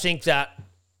is, I think the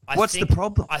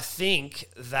problem? I think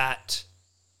that,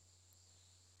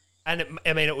 and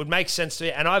it would make sense to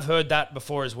me, and I've heard that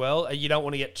before as well. You don't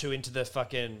want to get too into the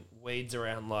fucking weeds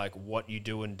around like what you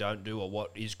do and don't do or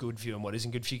what is good for you and what isn't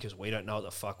good for you because we don't know what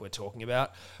the fuck we're talking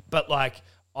about. But like,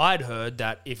 I'd heard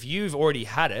that if you've already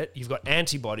had it, you've got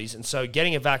antibodies, and so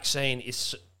getting a vaccine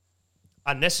is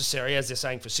unnecessary, as they're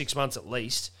saying, for 6 months at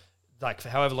least, like for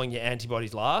however long your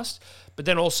antibodies last. But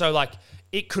then also like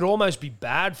it could almost be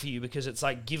bad for you because it's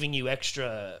like giving you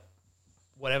extra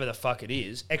whatever the fuck it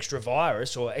is, extra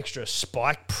virus or extra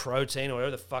spike protein or whatever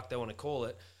the fuck they want to call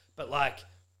it. But like,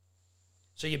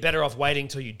 So you're better off waiting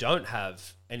till you don't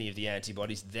have any of the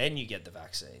antibodies, then you get the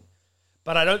vaccine.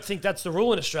 But I don't think that's the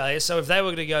rule in Australia. So if they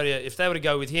were to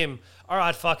go with him, all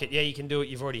right, fuck it, yeah, you can do it.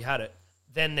 You've already had it.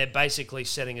 Then they're basically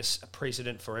setting a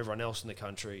precedent for everyone else in the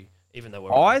country, even though we're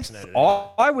vaccinated.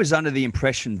 I was under the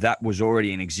impression that was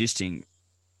already an existing.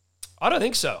 I don't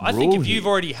think so. I think if you've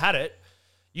already had it,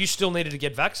 you still needed to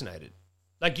get vaccinated.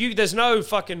 Like there's no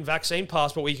fucking vaccine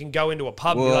passport where you can go into a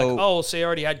pub and be like, oh, see, I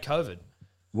already had COVID.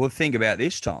 Well, think about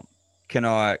this, Tom. Can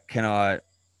I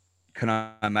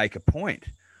make a point?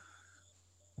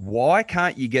 Why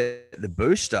can't you get the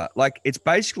booster? Like, it's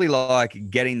basically like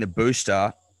getting the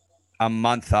booster a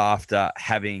month after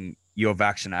having your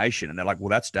vaccination. And they're like, well,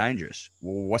 that's dangerous.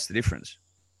 Well, what's the difference?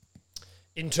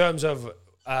 In terms of...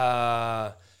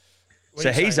 so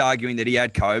he's arguing that he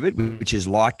had COVID, which is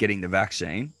like getting the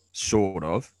vaccine, sort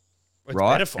of. It's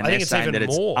right? Better for, I think it's even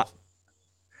more.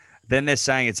 Then they're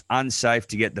saying it's unsafe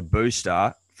to get the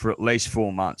booster for at least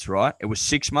 4 months, right? It was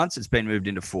 6 months. It's been moved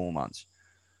into 4 months.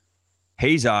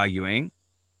 He's arguing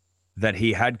that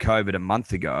he had COVID a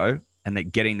month ago and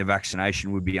that getting the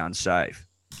vaccination would be unsafe.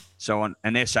 And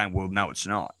they're saying, well, no, it's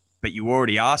not. But you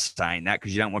already are saying that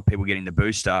because you don't want people getting the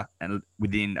booster and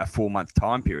within a 4 month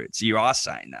time period. So you are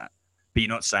saying that, but you're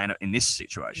not saying it in this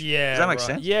situation. Yeah, does that make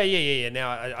sense? Yeah.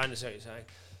 Now I understand what you're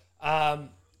saying.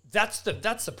 That's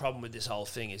the problem with this whole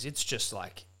thing is it's just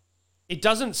like it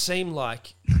doesn't seem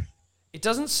like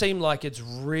it's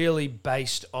really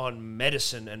based on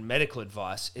medicine and medical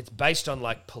advice. It's based on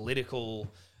like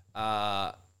political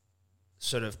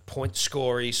sort of point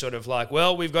scorey, sort of like,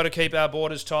 well, we've got to keep our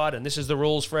borders tight and this is the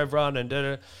rules for everyone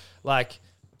and like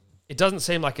it doesn't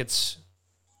seem like it's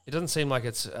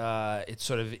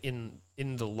sort of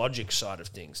in the logic side of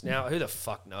things. Now, who the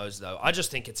fuck knows though? I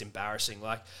just think it's embarrassing.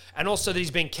 Like, and also that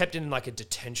he's being kept in like a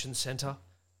detention center.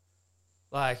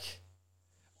 Like,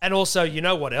 and also, you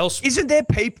know what else? Isn't there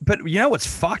people? But you know what's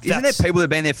fucked? Isn't there people that have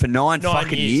been there for nine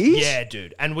fucking years? Yeah,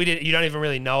 dude. And you don't even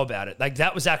really know about it. Like,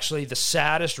 that was actually the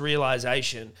saddest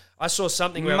realization. I saw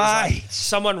something where it was like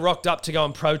someone rocked up to go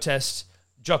and protest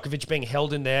Djokovic being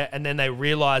held in there, and then they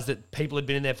realized that people had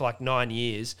been in there for like 9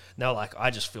 years. And they were like, I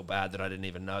just feel bad that I didn't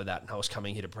even know that, and I was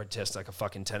coming here to protest like a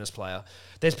fucking tennis player.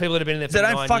 There's people that have been in there for 9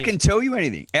 years. They don't fucking tell you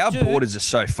anything. Our borders are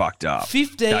so fucked up.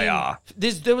 15. They are.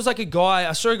 There was like a guy,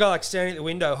 I saw a guy like standing at the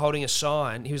window holding a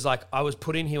sign. He was like, I was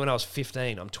put in here when I was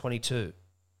 15. I'm 22.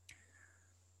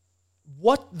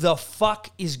 What the fuck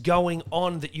is going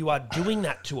on that you are doing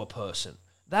that to a person?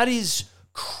 That is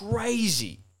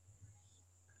crazy.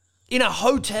 In a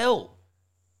hotel.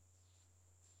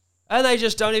 And they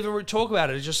just don't even talk about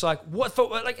it. It's just like, what for?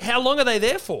 Like, how long are they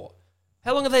there for?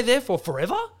 How long are they there for?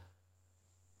 Forever?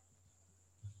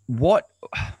 What?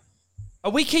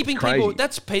 Are we keeping people?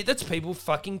 That's people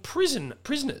fucking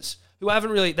prisoners who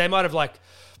haven't really. They might have like,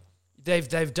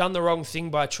 they've done the wrong thing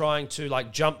by trying to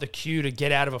like jump the queue to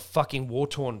get out of a fucking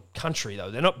war-torn country though.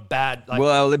 They're not bad. Like,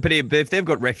 well, but if they've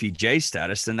got refugee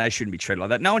status, then they shouldn't be treated like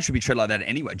that. No one should be treated like that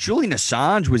anyway. Julian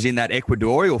Assange was in that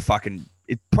Ecuadorial fucking.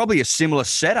 It's probably a similar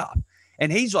setup,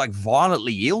 and he's like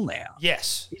violently ill now.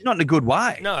 Yes, he's not in a good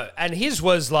way. No, and his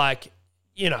was like,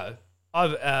 you know,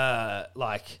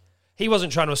 like he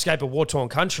wasn't trying to escape a war-torn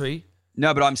country.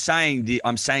 No, but I'm saying the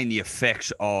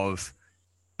effects of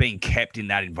being kept in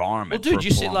that environment. Well, dude, you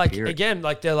see, like, period. Again,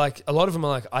 like, they're like, a lot of them are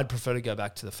like, I'd prefer to go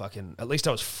back to the fucking, at least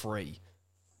I was free.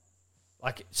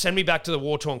 Like, send me back to the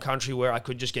war-torn country where I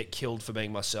could just get killed for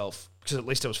being myself, because at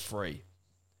least I was free.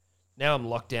 Now I'm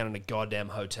locked down in a goddamn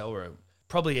hotel room,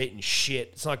 probably eating shit.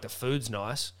 It's not like the food's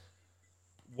nice.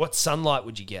 What sunlight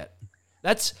would you get?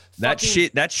 That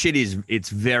shit is, it's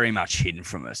very much hidden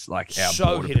from us, like our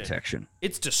border protection.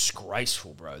 It's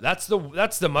disgraceful, bro. That's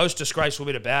the most disgraceful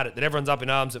bit about it, that everyone's up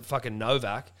in arms that fucking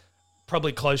Novak,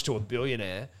 probably close to a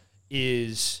billionaire,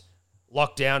 is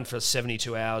locked down for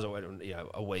 72 hours or, you know,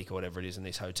 a week or whatever it is in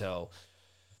this hotel.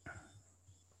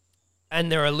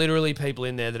 And there are literally people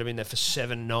in there that have been there for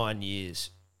 7-9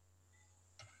 years.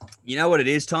 You know what it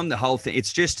is, Tom? The whole thing,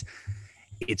 it's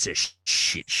a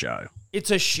shit show. It's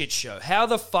a shit show. How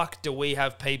the fuck do we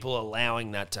have people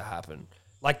allowing that to happen?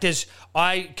 Like,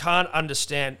 I can't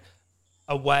understand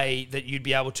a way that you'd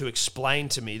be able to explain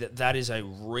to me that is a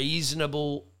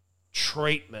reasonable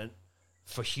treatment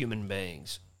for human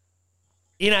beings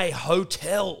in a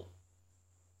hotel.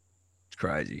 It's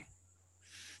crazy.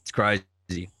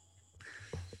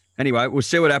 Anyway, we'll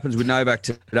see what happens with Novak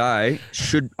today.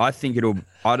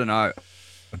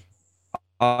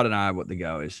 I don't know what the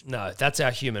go is. No, that's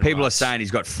our human People rights. are saying he's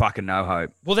got fucking no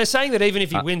hope. Well, they're saying that even if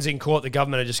he wins in court, the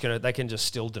government are just they can just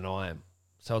still deny him.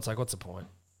 So it's like, what's the point?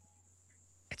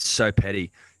 It's so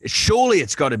petty. Surely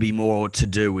it's got to be more to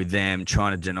do with them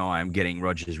trying to deny him getting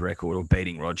Roger's record or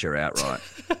beating Roger outright.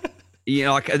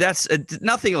 Like that's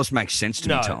nothing else makes sense to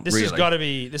me, Tom. This really. has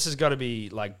got to be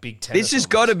like Big Tennis. This has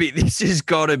got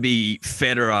to be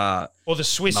Federer or the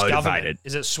Swiss motivated. government.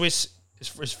 Is it Swiss?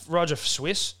 Is Roger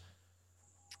Swiss?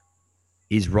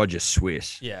 Is Roger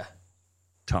Swiss? Yeah.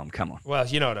 Tom, come on. Well,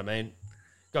 you know what I mean.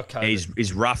 Got COVID.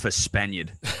 He's rough as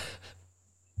Spaniard.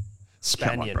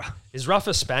 Spaniard. Come on, bro. Is rough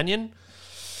as Spaniard?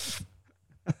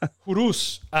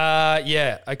 Hurus.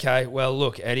 Yeah. Okay. Well,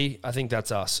 look, Eddie, I think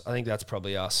that's us. I think that's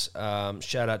probably us.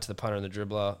 Shout out to the punter and the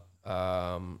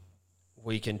dribbler.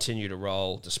 We continue to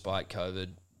roll despite COVID,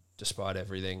 despite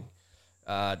everything,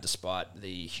 despite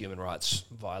the human rights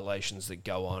violations that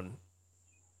go on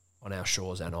our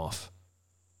shores and off.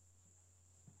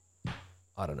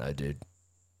 I don't know, dude.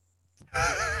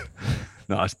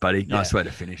 Nice, buddy. Yeah. Nice way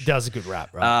to finish. Does a good rap,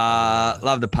 right?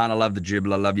 Love the punter, love the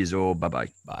dribbler, love you all. Bye-bye.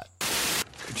 Bye.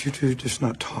 Could you two just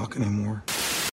not talk anymore?